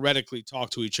theoretically talk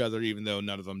to each other, even though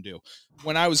none of them do.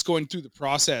 When I was going through the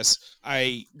process,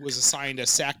 I was assigned a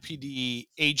SAC PD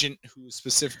agent who was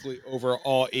specifically over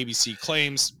all ABC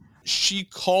claims. She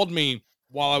called me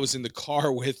while I was in the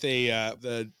car with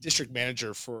the district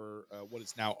manager for what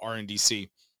is now RNDC.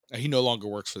 He no longer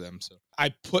works for them. So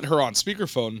I put her on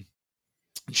speakerphone,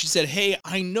 and she said, "Hey,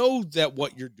 I know that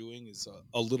what you're doing is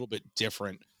a little bit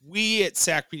different. We at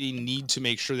SACPD need to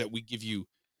make sure that we give you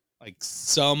like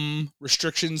some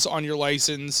restrictions on your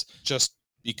license just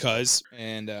because."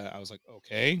 And I was like,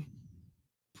 "Okay,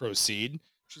 proceed."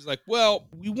 She's like, "Well,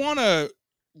 we want to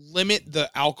limit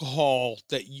the alcohol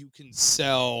that you can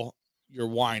sell your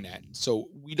wine at. So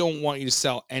we don't want you to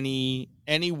sell any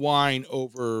any wine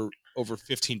over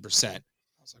 15%. I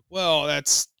was like, well,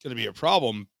 that's going to be a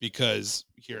problem because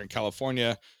here in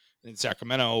California, in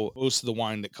Sacramento, most of the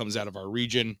wine that comes out of our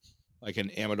region, like an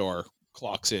Amador,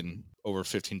 clocks in over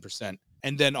 15%.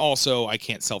 And then also I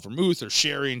can't sell vermouth or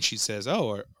sherry. And she says,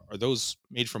 oh, are those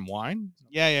made from wine?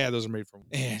 Yeah, those are made from.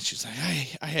 And she's like,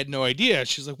 I had no idea.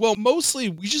 She's like, well, mostly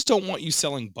we just don't want you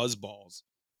selling buzz balls.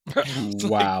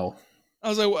 Wow. I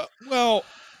was like, well,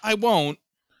 I won't,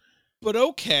 but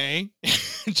okay.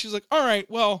 And she's like, all right,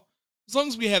 well, as long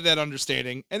as we have that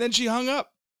understanding. And then she hung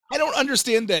up. I don't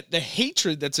understand that the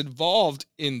hatred that's involved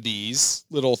in these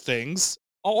little things.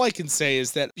 All I can say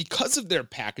is that because of their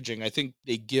packaging, I think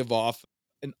they give off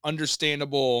an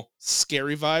understandable,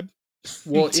 scary vibe.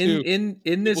 Well, to in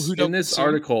people this who don't in this consume.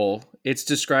 article, it's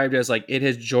described as like it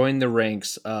has joined the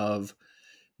ranks of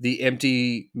the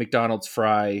empty McDonald's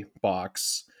fry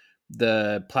box,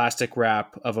 the plastic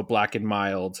wrap of a Black and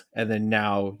Mild, and then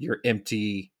now your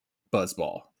empty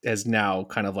Buzzball as now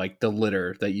kind of like the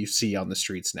litter that you see on the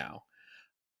streets now.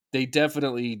 They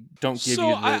definitely don't give So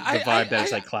you the vibe that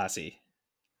is like classy.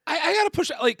 I gotta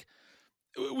push like,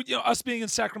 us being in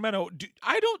Sacramento.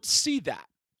 I don't see that.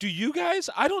 Do you guys?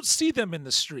 I don't see them in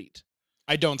the street.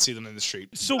 I don't see them in the street.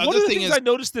 So one of the things I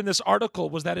noticed in this article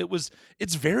was that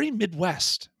it's very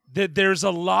Midwest. That there's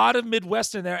a lot of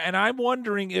Midwest in there, and I'm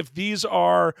wondering if these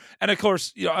are, and of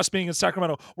course, us being in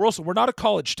Sacramento, we're not a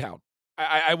college town.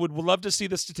 I would love to see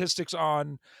the statistics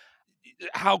on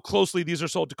how closely these are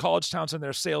sold to college towns and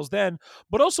their sales then,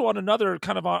 but also on another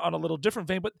kind of on a little different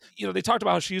vein. But they talked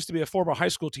about how she used to be a former high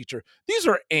school teacher. These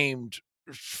are aimed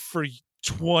for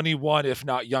 21, if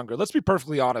not younger. Let's be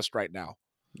perfectly honest right now.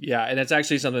 Yeah, and it's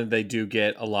actually something they do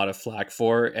get a lot of flack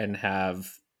for and have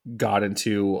got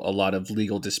into a lot of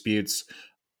legal disputes.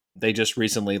 They just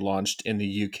recently launched in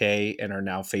the UK and are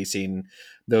now facing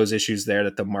those issues there,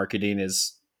 that the marketing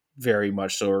is very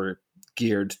much so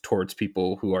geared towards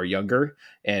people who are younger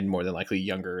and more than likely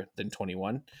younger than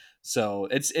 21. So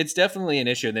it's definitely an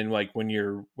issue. And then like when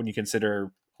you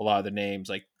consider a lot of the names,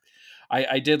 like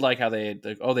I did like how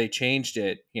they changed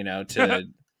it, to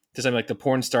to something like the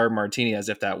porn star martini, as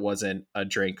if that wasn't a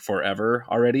drink forever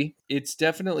already. It's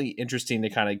definitely interesting to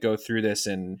kind of go through this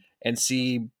and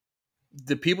see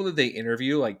the people that they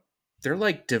interview. Like they're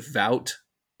like devout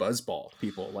Buzzball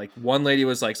people. Like one lady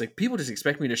was like people just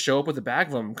expect me to show up with a bag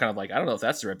of them. I'm kind of like, I don't know if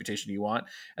that's the reputation you want.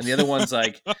 And the other one's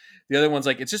like,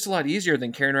 it's just a lot easier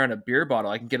than carrying around a beer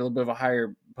bottle. I can get a little bit of a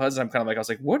higher buzz. I'm kind of like, I was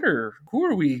like, who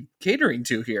are we catering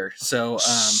to here? So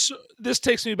this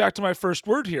takes me back to my first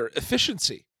word here: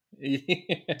 efficiency.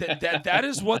 That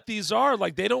is what these are.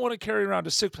 Like they don't want to carry around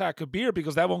a 6-pack of beer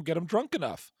because that won't get them drunk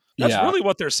enough. That's really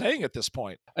what they're saying at this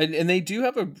point. And they do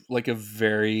have a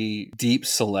very deep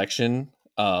selection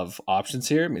of options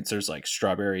here. I mean, there's like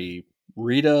strawberry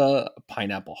Rita,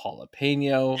 pineapple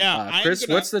jalapeno. Yeah, Chris,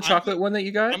 what's the chocolate one that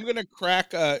you got? I'm gonna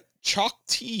crack chalk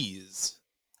teas.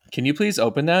 Can you please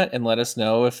open that and let us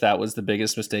know if that was the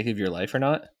biggest mistake of your life or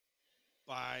not?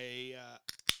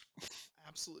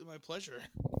 Absolutely my pleasure.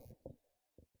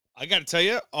 I gotta tell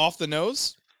you, off the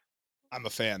nose, I'm a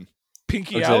fan.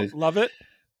 Pinky out, love it.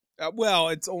 Well,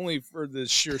 it's only for the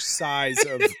sheer size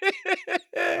of what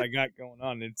I got going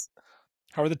on.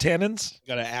 How are the tannins?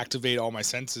 Gotta activate all my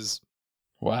senses.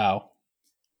 Wow.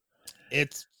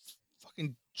 It's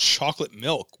fucking chocolate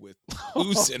milk with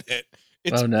booze in it.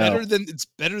 It's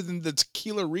better than the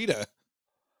tequila Rita.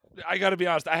 I got to be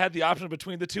honest. I had the option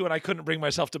between the two, and I couldn't bring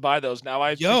myself to buy those. Now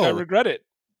I think I regret it.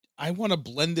 I want to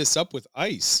blend this up with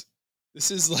ice.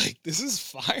 This is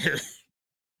fire.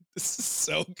 This is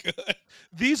so good.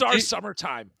 These are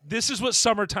summertime. This is what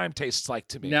summertime tastes like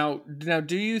to me. Now,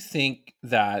 do you think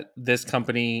that this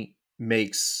company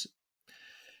makes,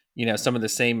 some of the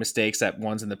same mistakes that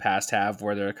ones in the past have,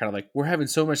 where they're kind of like, we're having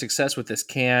so much success with this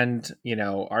canned,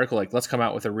 article, like let's come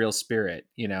out with a real spirit,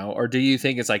 or do you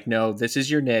think it's like, no, this is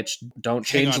your niche, don't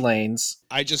change lanes?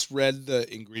 I just read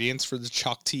the ingredients for the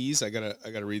chalk teas. I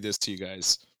gotta read this to you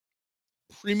guys.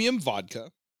 Premium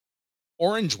vodka,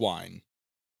 orange wine,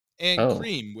 and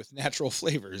cream with natural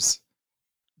flavors.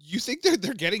 You think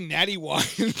they're getting natty wine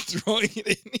and throwing it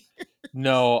in here?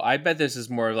 No, I bet this is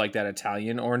more like that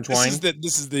Italian orange wine.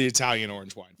 This is the Italian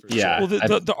orange wine for sure. Well,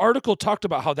 the article talked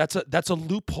about how that's a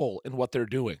loophole in what they're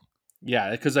doing.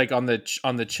 Yeah, because like on the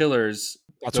chillers,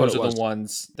 those are the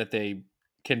ones that they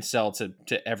can sell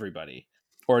to everybody,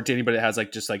 or to anybody that has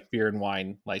like just like beer and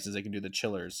wine license. They can do the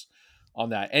chillers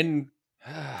on that. And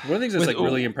one of the things that's like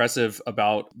really impressive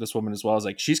about this woman as well is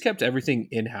like she's kept everything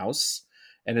in house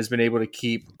and has been able to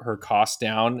keep her costs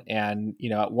down. And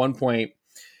at one point,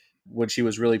 when she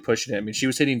was really pushing it, I mean, she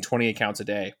was hitting 20 accounts a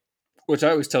day Which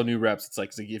I always tell new reps, it's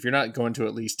like if you're not going to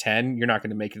at least 10, you're not going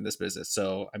to make it in this business.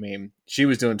 So, I mean, she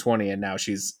was doing 20 and now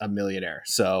she's a millionaire.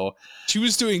 So she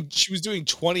was doing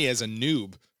 20 as a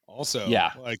noob also.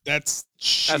 Yeah. Like that's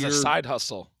sheer, As a side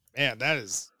hustle. man, that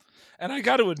is. And I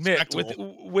got to admit,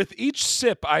 with each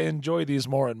sip, I enjoy these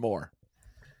more and more.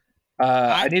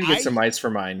 I need to get some ice for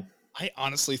mine. I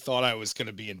honestly thought I was going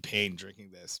to be in pain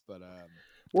drinking this, but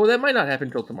well, that might not happen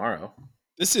until tomorrow.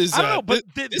 This is I don't know, but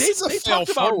they talked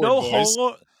about no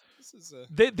hangover.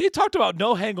 They talked about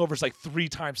no hangovers like 3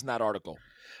 times in that article.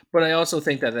 But I also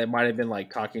think that they might have been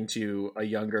like talking to a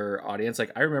younger audience.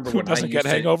 Like I remember who when doesn't I get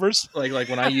hangovers. Like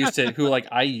when I used to,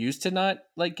 I used to not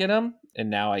like get them, and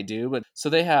now I do. But so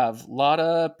they have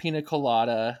Lotta, Pina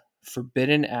Colada,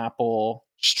 Forbidden Apple,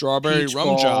 Strawberry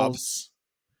Rum Job.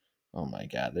 Oh my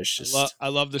god, there's just I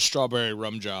love the Strawberry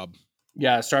Rum Job.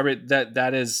 Yeah, Strawberry.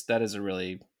 That is a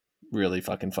really, really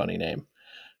fucking funny name.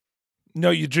 No,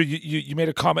 you made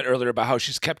a comment earlier about how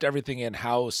she's kept everything in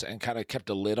house and kind of kept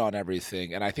a lid on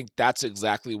everything, and I think that's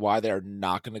exactly why they're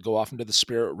not going to go off into the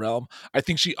spirit realm. I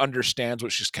think she understands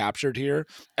what she's captured here,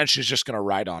 and she's just going to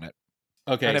ride on it.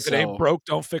 Okay, and if it ain't broke,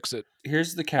 don't fix it.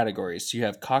 Here's the categories. You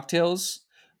have cocktails,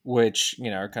 which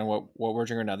are kind of what we're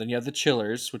drinking now. Then you have the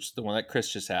chillers, which is the one that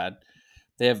Chris just had.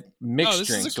 They have mixed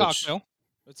drinks. Is a cocktail.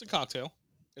 It's a cocktail.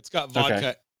 It's got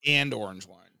vodka and orange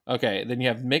wine. Okay, then you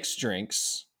have mixed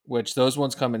drinks, which those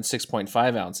ones come in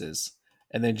 6.5 ounces.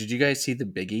 And then did you guys see the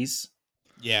biggies?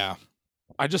 Yeah.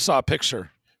 I just saw a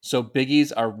picture. So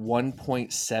biggies are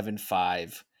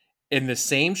 1.75 in the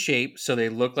same shape. So they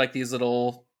look like these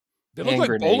little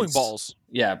like bowling balls.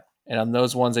 Yeah. And on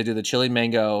those ones, they do the chili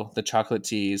mango, the chocolate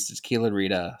teas, the tequila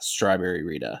Rita, strawberry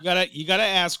Rita. You gotta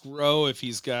ask Ro if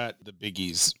he's got the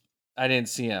biggies. I didn't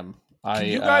see him. Can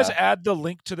you guys add the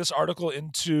link to this article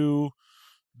into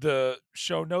the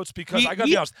show notes? Because I gotta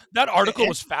be honest, that article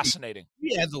was fascinating.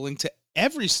 We add the link to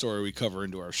every story we cover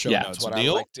into our show notes. That's what I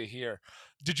like to hear.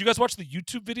 Did you guys watch the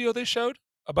YouTube video they showed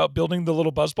about building the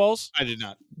little buzz balls? I did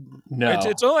not. No.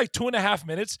 It's only like 2.5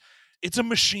 minutes. It's a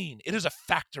machine. It is a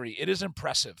factory. It is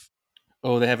impressive.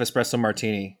 Oh, they have espresso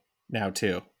martini now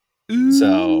too. Ooh.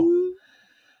 So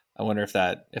I wonder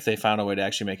if they found a way to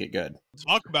actually make it good.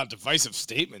 Talk about divisive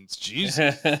statements.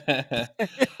 Jesus.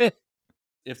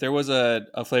 If there was a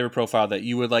flavor profile that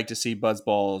you would like to see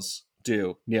Ballz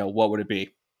do, Neill, what would it be?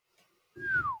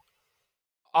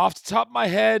 Off the top of my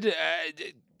head,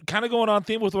 kind of going on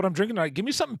theme with what I'm drinking tonight. Give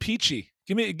me something peachy.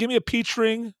 Give me a peach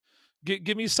ring.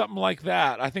 Give me something like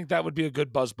that. I think that would be a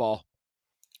good buzzball.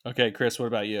 Okay, Chris, what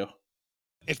about you?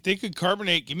 If they could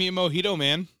carbonate, give me a mojito,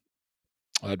 man.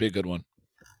 Oh, that'd be a good one.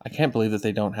 I can't believe that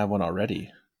they don't have one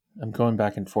already. I'm going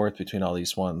back and forth between all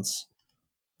these ones.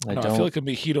 I feel like a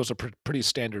mojito's a pretty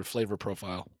standard flavor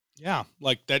profile. Yeah,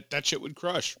 like that shit would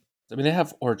crush. I mean, they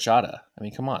have horchata. I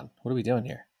mean, come on. What are we doing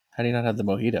here? How do you not have the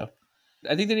mojito?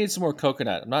 I think they need some more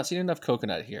coconut. I'm not seeing enough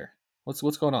coconut here. What's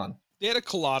going on? They had a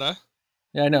colada.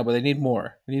 Yeah, I know, but they need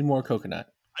more. We need more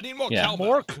coconut. I need more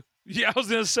cowbell. Yeah, I was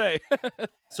going to say.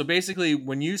 So basically,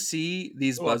 when you see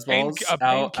these buzzballs a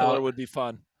painkiller would be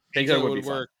fun. Painkiller would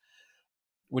work.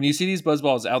 When you see these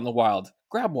buzzballs out in the wild,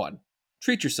 grab one.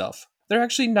 Treat yourself. They're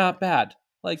actually not bad.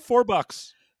 Like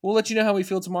 $4. We'll let you know how we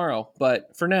feel tomorrow,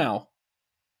 but for now,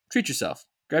 treat yourself.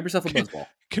 Grab yourself a buzzball.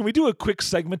 Can we do a quick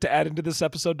segment to add into this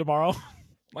episode tomorrow?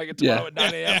 Like tomorrow at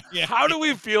 9 a.m. Yeah. How do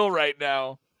we feel right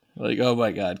now? Like, oh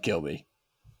my God, kill me.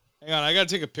 Hang on, I gotta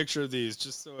take a picture of these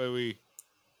just so we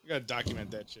gotta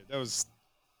document that shit. That was,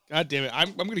 God damn it!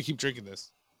 I'm gonna keep drinking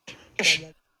this.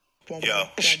 Yo.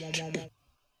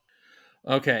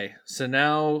 Okay, so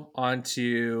now on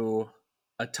to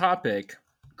a topic.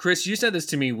 Chris, you said this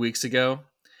to me weeks ago,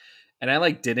 and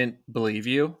I didn't believe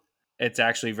you. It's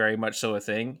actually very much so a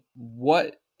thing.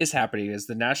 What is happening is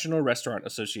the National Restaurant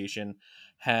Association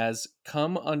has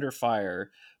come under fire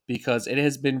because it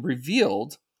has been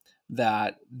revealed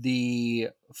that the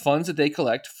funds that they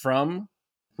collect from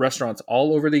restaurants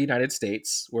all over the United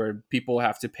States, where people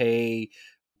have to pay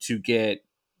to get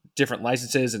different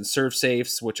licenses and serve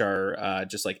safes, which are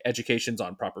just like educations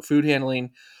on proper food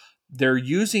handling, they're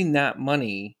using that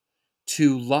money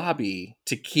to lobby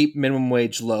to keep minimum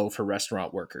wage low for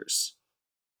restaurant workers,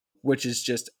 which is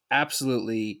just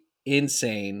absolutely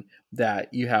insane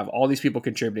that you have all these people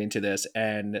contributing to this,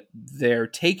 and they're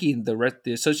taking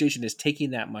the association is taking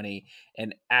that money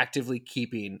and actively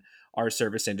keeping our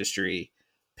service industry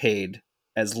paid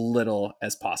as little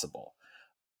as possible.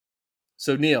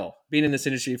 So Neill, being in this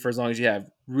industry for as long as you have,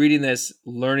 reading this,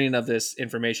 learning of this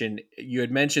information, you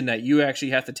had mentioned that you actually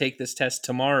have to take this test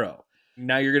tomorrow.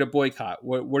 Now you're going to boycott.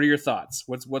 What are your thoughts?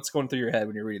 What's going through your head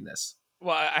when you're reading this?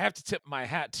 Well, I have to tip my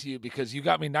hat to you because you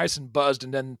got me nice and buzzed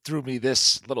and then threw me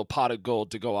this little pot of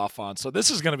gold to go off on. So this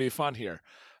is going to be fun here.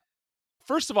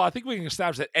 First of all, I think we can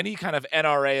establish that any kind of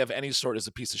NRA of any sort is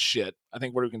a piece of shit. I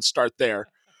think we can start there.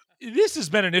 This has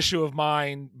been an issue of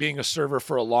mine being a server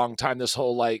for a long time, this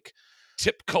whole like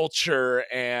tip culture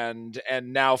and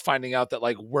now finding out that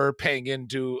like we're paying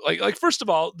into like first of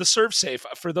all, the serve safe,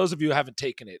 for those of you who haven't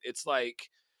taken it, it's like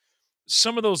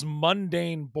some of those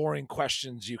mundane, boring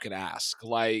questions you can ask.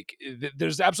 Like,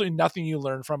 there's absolutely nothing you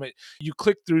learn from it. You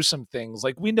click through some things.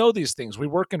 Like, we know these things. We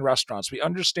work in restaurants. We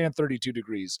understand 32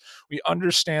 degrees. We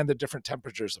understand the different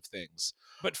temperatures of things.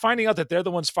 But finding out that they're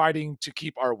the ones fighting to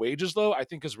keep our wages low, I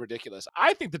think is ridiculous.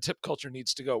 I think the tip culture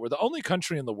needs to go. We're the only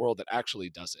country in the world that actually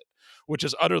does it, which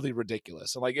is utterly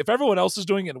ridiculous. And like, if everyone else is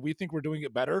doing it and we think we're doing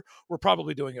it better, we're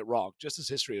probably doing it wrong, just as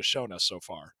history has shown us so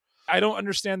far. I don't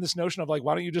understand this notion of like,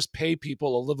 why don't you just pay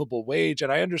people a livable wage?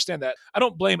 And I understand that. I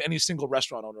don't blame any single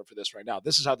restaurant owner for this right now.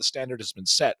 This is how the standard has been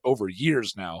set over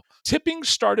years now. Tipping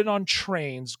started on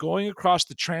trains going across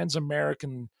the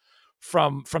Trans-American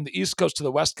from the East Coast to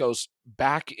the West Coast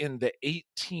back in the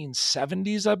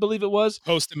 1870s, I believe it was.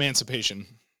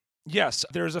 Post-emancipation. Yes,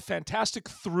 there's a fantastic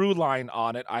through line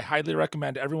on it. I highly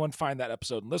recommend everyone find that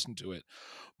episode and listen to it.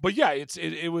 But yeah,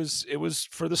 it was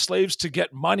for the slaves to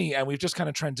get money, and we've just kind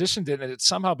of transitioned it, and it's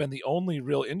somehow been the only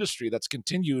real industry that's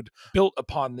continued built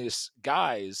upon this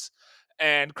guise.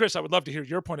 And Chris, I would love to hear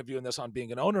your point of view in this on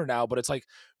being an owner now, but it's like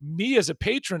me as a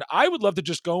patron, I would love to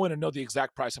just go in and know the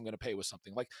exact price I'm going to pay with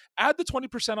something. Like add the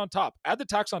 20% on top, add the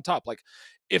tax on top. Like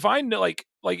if I know, like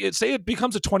it, say it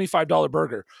becomes a $25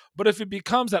 burger, but if it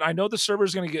becomes that I know the server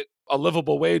is going to get a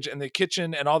livable wage in the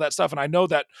kitchen and all that stuff, and I know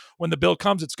that when the bill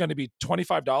comes, it's going to be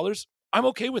 $25, I'm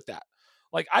okay with that.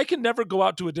 Like I can never go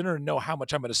out to a dinner and know how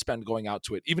much I'm going to spend going out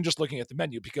to it, even just looking at the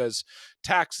menu, because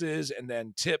taxes and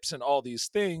then tips and all these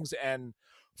things, and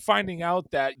finding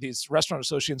out that these restaurant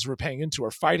associations we're paying into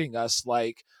are fighting us.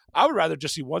 Like I would rather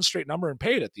just see one straight number and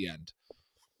pay it at the end.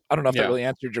 I don't know if that really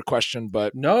answered your question,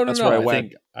 but that's where I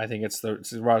went. I think it's the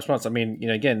right response. I mean,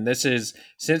 again, this is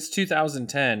since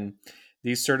 2010,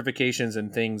 these certifications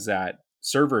and things that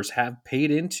servers have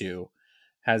paid into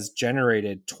has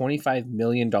generated $25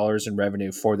 million in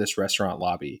revenue for this restaurant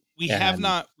lobby. We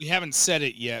haven't said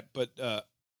it yet, but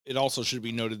it also should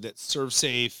be noted that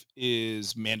ServSafe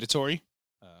is mandatory.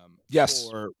 Yes.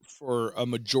 For a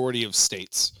majority of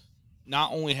states.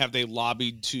 Not only have they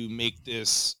lobbied to make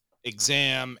this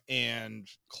exam and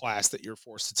class that you're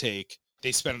forced to take,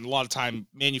 they spend a lot of time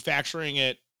manufacturing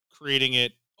it, creating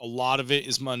it. A lot of it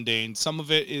is mundane. Some of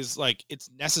it is like,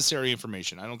 it's necessary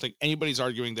information. I don't think anybody's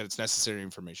arguing that it's necessary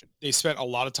information. They spent a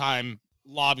lot of time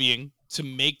lobbying to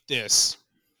make this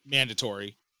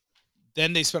mandatory.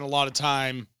 Then they spent a lot of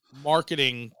time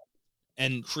marketing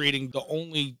and creating the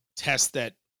only test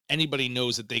that anybody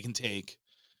knows that they can take.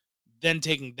 Then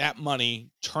taking that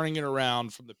money, turning it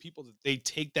around from the people that they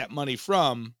take that money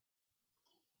from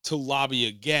to lobby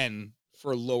again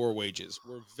for lower wages.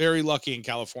 We're very lucky in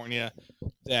California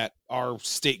that our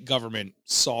state government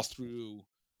saw through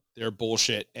their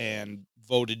bullshit and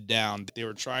voted down. They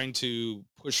were trying to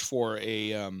push for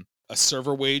a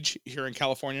server wage here in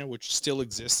California, which still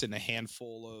exists in a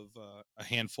handful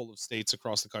of states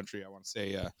across the country. I want to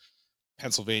say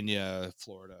Pennsylvania,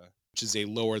 Florida, which is a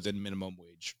lower than minimum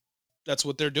wage. That's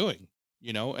what they're doing,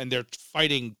 and they're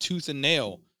fighting tooth and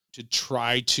nail to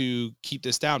try to keep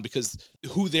this down, because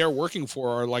who they're working for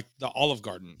are like the Olive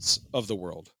Gardens of the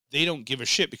world. They don't give a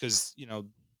shit because,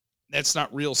 that's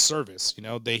not real service.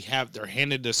 They're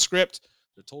handed a script.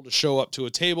 They're told to show up to a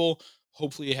table.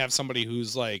 Hopefully you have somebody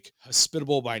who's like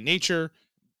hospitable by nature.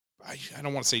 I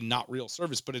don't want to say not real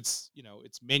service, but it's,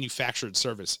 it's manufactured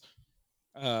service.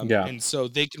 And so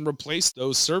they can replace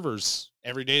those servers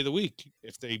every day of the week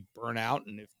if they burn out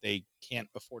and if they can't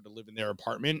afford to live in their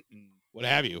apartment and what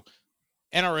have you.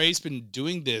 NRA's been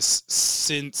doing this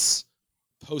since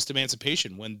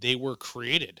post-emancipation when they were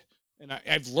created. And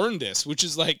I've learned this, which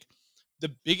is like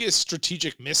the biggest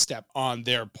strategic misstep on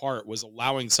their part was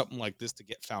allowing something like this to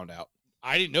get found out.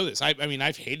 I didn't know this. I mean,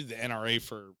 I've hated the NRA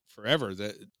for forever,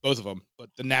 both of them, but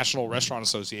the National Restaurant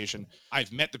Association,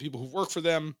 I've met the people who work for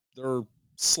them. They're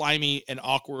slimy and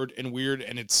awkward and weird,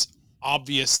 and it's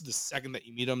obvious the second that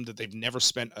you meet them that they've never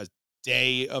spent a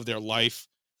day of their life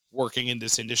working in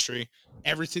this industry.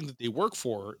 Everything that they work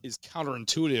for is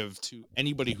counterintuitive to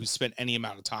anybody who's spent any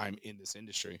amount of time in this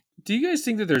industry. Do you guys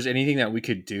think that there's anything that we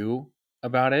could do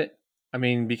about it? I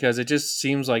mean, because it just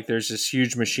seems like there's this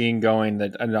huge machine going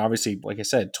that, and obviously, like I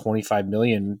said, 25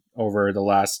 million over the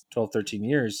last 12, 13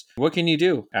 years. What can you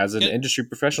do as an industry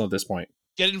professional at this point?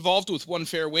 Get involved with One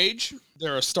Fair Wage.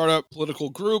 They're a startup political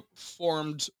group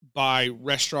formed by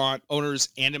restaurant owners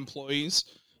and employees,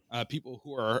 people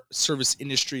who are service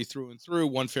industry through and through.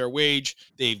 One Fair Wage.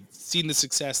 They've seen the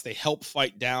success. They help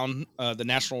fight down the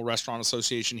National Restaurant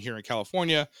Association here in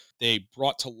California. They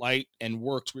brought to light and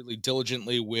worked really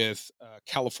diligently with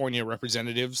California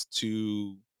representatives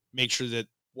to make sure that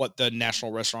what the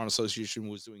National Restaurant Association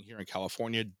was doing here in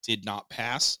California did not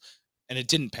pass. And it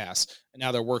didn't pass, and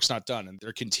now their work's not done, and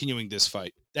they're continuing this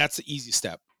fight. That's the easy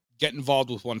step. Get involved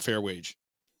with One Fair Wage.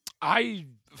 I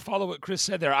follow what Chris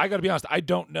said there. I got to be honest, I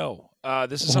don't know.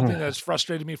 This is something that's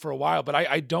frustrated me for a while, but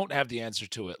I don't have the answer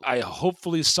to it.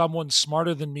 Hopefully someone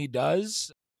smarter than me does,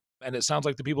 and it sounds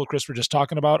like the people Chris were just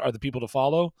talking about are the people to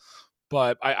follow,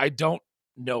 but I don't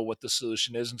know what the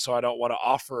solution is, and so I don't want to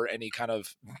offer any kind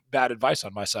of bad advice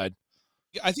on my side.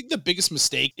 I think the biggest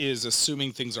mistake is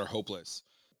assuming things are hopeless.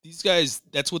 These guys,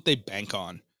 that's what they bank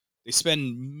on. They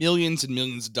spend millions and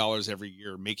millions of dollars every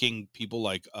year making people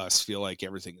like us feel like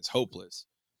everything is hopeless.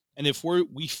 And if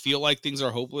we feel like things are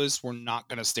hopeless, we're not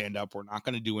going to stand up. We're not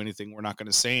going to do anything. We're not going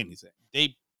to say anything.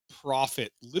 They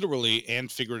profit literally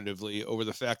and figuratively over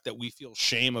the fact that we feel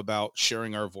shame about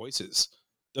sharing our voices.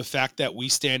 The fact that we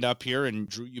stand up here, and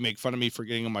Drew, you make fun of me for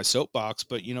getting on my soapbox,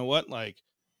 but you know what? Like,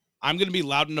 I'm going to be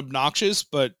loud and obnoxious,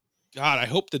 but God, I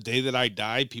hope the day that I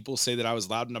die, people say that I was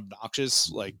loud and obnoxious,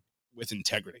 like with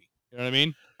integrity. You know what I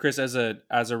mean? Chris, as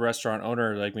a restaurant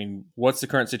owner, like, I mean, what's the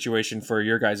current situation for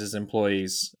your guys'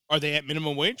 employees? Are they at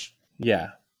minimum wage? Yeah.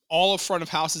 All of front of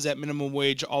house is at minimum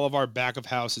wage. All of our back of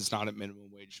house is not at minimum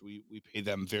wage. We pay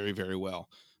them very, very well.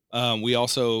 We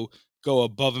also go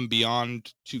above and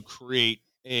beyond to create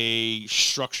a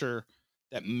structure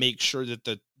that makes sure that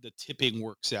the tipping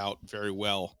works out very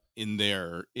well in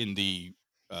the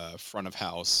front of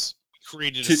house. We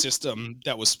created a system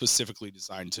that was specifically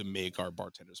designed to make our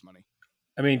bartenders money.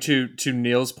 I mean, to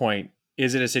Neill's point,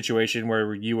 is it a situation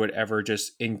where you would ever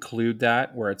just include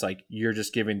that, where it's like you're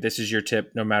just giving, this is your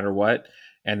tip no matter what,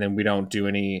 and then we don't do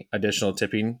any additional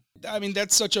tipping? I mean,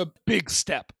 that's such a big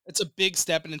step. It's a big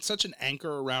step, and it's such an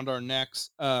anchor around our necks.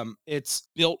 It's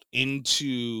built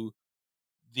into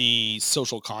the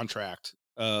social contract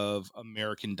of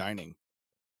American dining.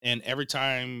 And every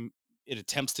time it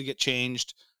attempts to get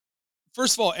changed,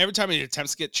 first of all, every time it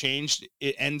attempts to get changed,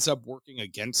 it ends up working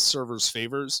against servers'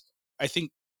 favors. I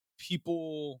think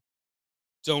people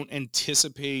don't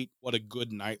anticipate what a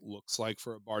good night looks like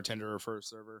for a bartender or for a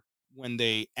server. When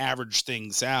they average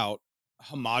things out,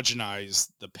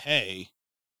 homogenize the pay,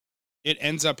 it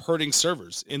ends up hurting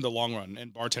servers in the long run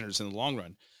and bartenders in the long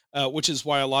run, which is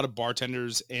why a lot of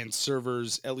bartenders and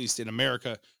servers, at least in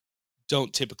America,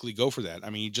 don't typically go for that. I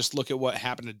mean, you just look at what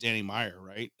happened to Danny Meyer,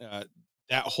 right?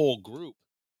 That whole group,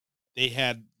 they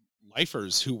had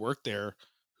lifers who worked there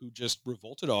who just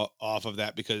revolted off of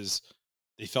that because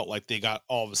they felt like they got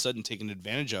all of a sudden taken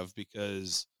advantage of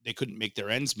because they couldn't make their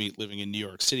ends meet living in New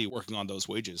York City working on those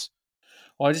wages.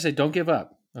 Well, I just say don't give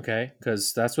up, okay?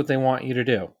 Because that's what they want you to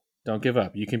do. Don't give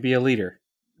up. You can be a leader.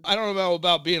 I don't know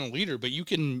about being a leader, but you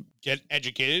can get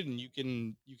educated and you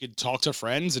can talk to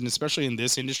friends, and especially in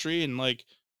this industry, and like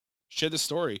share the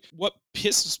story. What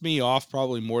pisses me off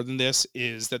probably more than this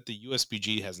is that the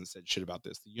USBG hasn't said shit about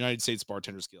this. The United States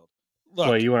Bartenders Guild. Look,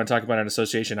 well, you want to talk about an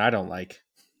association I don't like.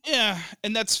 Yeah,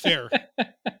 and that's fair.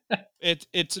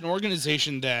 It's an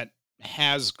organization that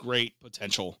has great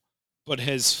potential, but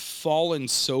has fallen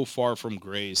so far from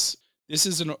grace. This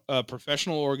is a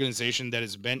professional organization that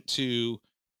is meant to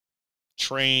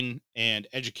train and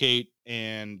educate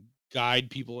and guide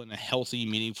people in a healthy,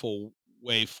 meaningful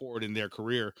way forward in their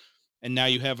career. And now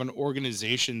you have an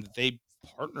organization that they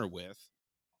partner with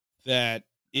that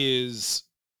is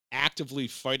actively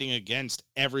fighting against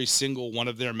every single one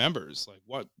of their members.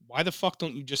 Like, why the fuck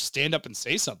don't you just stand up and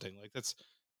say something? Like,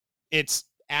 it's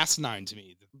asinine to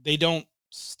me. They don't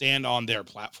stand on their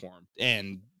platform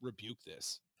and rebuke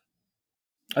this.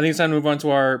 I think it's time to move on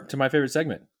to my favorite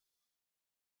segment.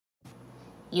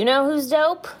 You know who's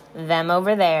dope? Them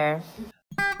over there.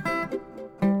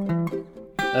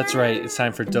 That's right. It's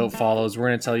time for Dope Follows. We're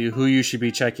going to tell you who you should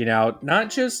be checking out. Not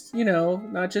just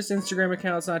Instagram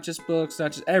accounts, not just books,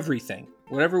 not just everything.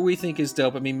 Whatever we think is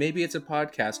dope. I mean, maybe it's a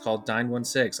podcast called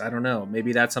 916. I don't know.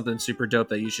 Maybe that's something super dope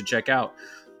that you should check out.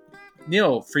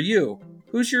 Neill, for you,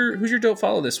 who's your dope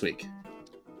follow this week?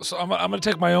 So I'm going to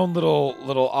take my own little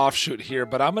offshoot here,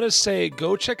 but I'm going to say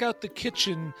go check out the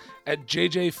kitchen at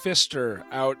JJ Pfister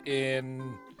out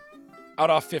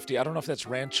off 50. I don't know if that's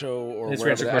Rancho or it's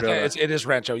wherever. Rancho Cordova. It is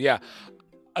Rancho, yeah.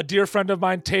 A dear friend of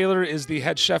mine, Taylor, is the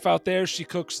head chef out there. She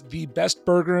cooks the best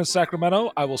burger in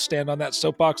Sacramento. I will stand on that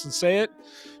soapbox and say it.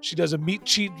 She does a meat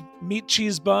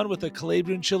cheese bun with a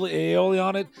Calabrian chili aioli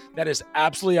on it. That is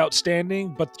absolutely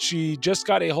outstanding, but she just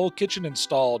got a whole kitchen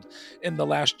installed in the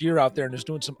last year out there and is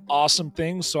doing some awesome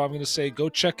things. So I'm going to say go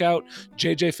check out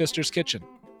JJ Pfister's Kitchen.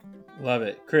 Love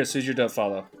it. Chris, who's your dope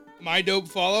follow? My dope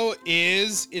follow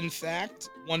is, in fact,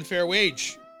 One Fair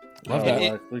Wage. Love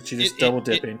that. She just double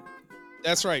dipping.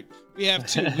 That's right. We have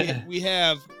two. we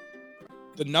have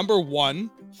the number 1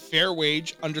 Fair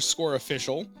Wage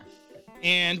 _official,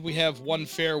 and we have One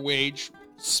Fair Wage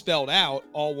spelled out,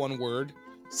 all one word,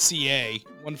 CA.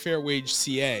 One Fair Wage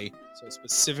CA. So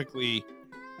specifically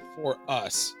for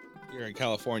us here in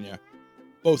California.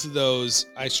 Both of those,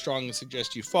 I strongly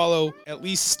suggest you follow. At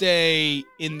least stay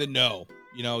in the know.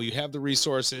 You know, you have the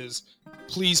resources.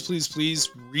 Please, please, please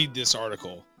read this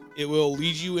article. It will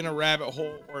lead you in a rabbit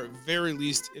hole, or at very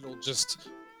least, it'll just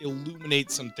illuminate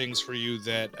some things for you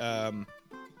that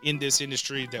in this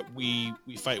industry that we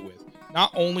fight with.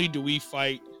 Not only do we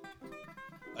fight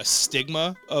a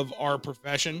stigma of our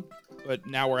profession, but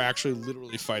now we're actually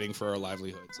literally fighting for our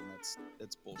livelihoods, and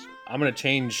that's bullshit. I'm going to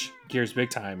change gears big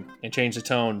time and change the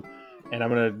tone, and I'm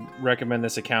going to recommend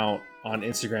this account on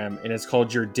Instagram, and it's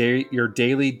called Your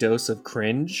Daily Dose of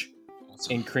Cringe,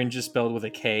 and cringe is spelled with a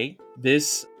K.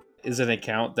 This is an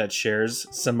account that shares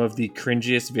some of the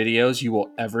cringiest videos you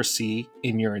will ever see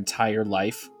in your entire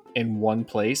life in one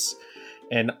place.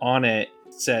 And on it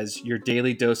says, Your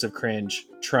Daily Dose of Cringe,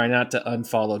 try not to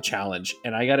unfollow challenge.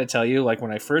 And I got to tell you, like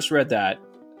when I first read that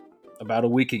about a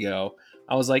week ago,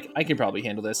 I was like, I can probably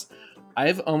handle this.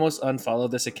 I've almost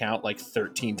unfollowed this account like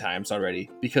 13 times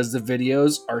already because the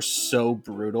videos are so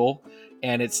brutal.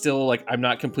 And it's still like, I'm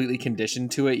not completely conditioned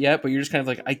to it yet, but you're just kind of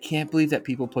like, I can't believe that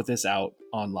people put this out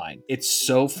online. It's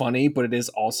so funny, but it is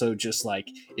also just like,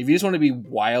 if you just want to be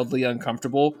wildly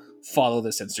uncomfortable, follow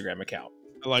this Instagram account.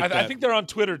 I think they're on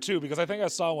Twitter too, because I think I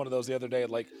saw one of those the other day,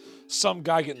 like some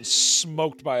guy getting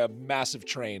smoked by a massive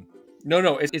train.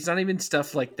 No, it's not even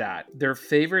stuff like that. Their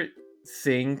favorite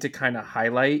thing to kind of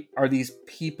highlight are these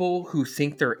people who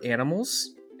think they're animals.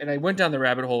 And I went down the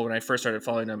rabbit hole when I first started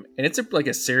following them, and it's like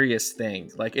a serious thing.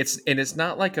 Like it's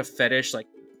not like a fetish, like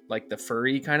the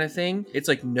furry kind of thing. It's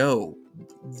like, no,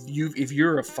 if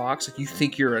you're a fox, like you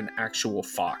think you're an actual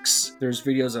fox. There's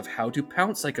videos of how to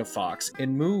pounce like a fox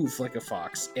and move like a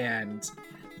fox, and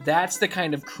that's the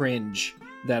kind of cringe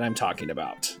that I'm talking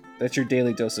about. That's your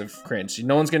daily dose of cringe.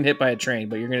 No one's getting hit by a train,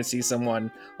 but you're gonna see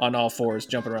someone on all fours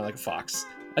jumping around like a fox.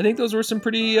 I think those were some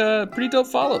pretty dope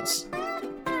follows.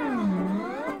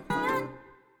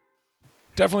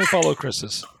 Definitely follow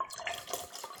Chris's.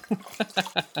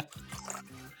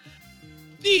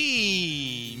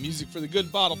 The Music for the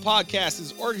Good Bottle podcast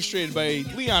is orchestrated by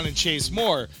Leon and Chase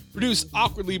Moore, produced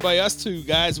awkwardly by us two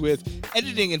guys, with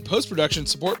editing and post-production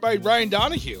support by Ryan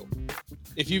Donahue.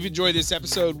 If you've enjoyed this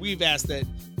episode, we've asked that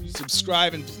you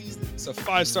subscribe and please leave us a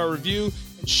 5-star review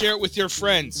and share it with your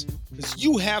friends, because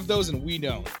you have those and we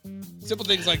don't. Simple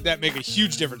things like that make a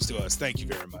huge difference to us. Thank you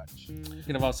very much. You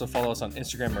can also follow us on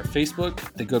Instagram or Facebook,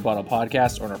 The Good Bottle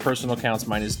Podcast, or on our personal accounts.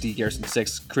 Mine is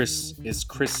DGarrison6. Chris is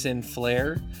Chrisin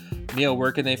Flair. Neill,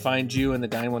 where can they find you in the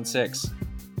 916?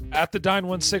 At the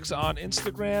 916 on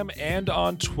Instagram and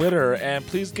on Twitter. And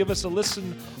please give us a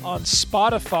listen on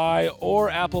Spotify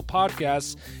or Apple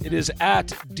Podcasts. It is at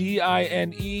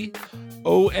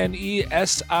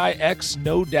DINEONESIX,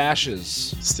 no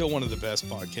dashes. Still one of the best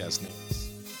podcast names.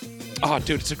 Oh,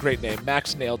 dude, it's a great name.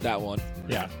 Max nailed that one.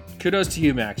 Yeah. Kudos to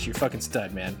you, Max. You're fucking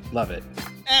stud, man. Love it.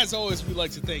 As always, we'd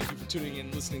like to thank you for tuning in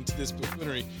and listening to this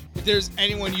buffoonery. If there's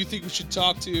anyone you think we should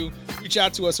talk to, reach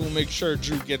out to us and we'll make sure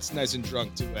Drew gets nice and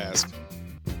drunk to ask.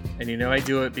 And you know I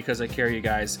do it because I care, you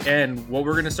guys. And what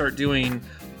we're going to start doing,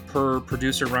 per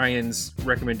producer Ryan's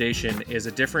recommendation, is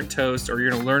a different toast, or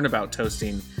you're going to learn about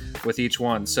toasting with each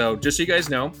one. So just so you guys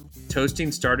know,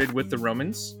 toasting started with the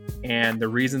Romans. And the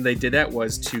reason they did that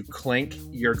was to clank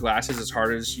your glasses as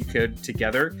hard as you could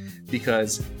together,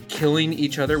 because killing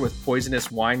each other with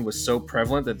poisonous wine was so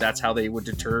prevalent that that's how they would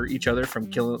deter each other from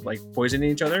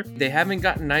poisoning each other. They haven't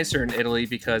gotten nicer in Italy,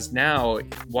 because now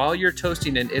while you're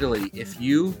toasting in Italy, if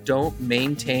you don't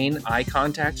maintain eye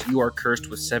contact, you are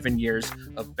cursed with 7 years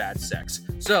of bad sex.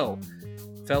 So,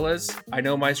 fellas, I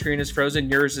know my screen is frozen,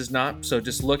 yours is not, so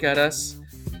just look at us.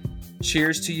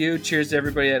 Cheers to you. Cheers to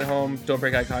everybody at home. Don't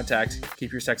break eye contact.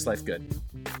 Keep your sex life good.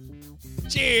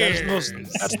 Cheers.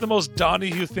 That's the most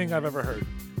Donahue thing I've ever heard.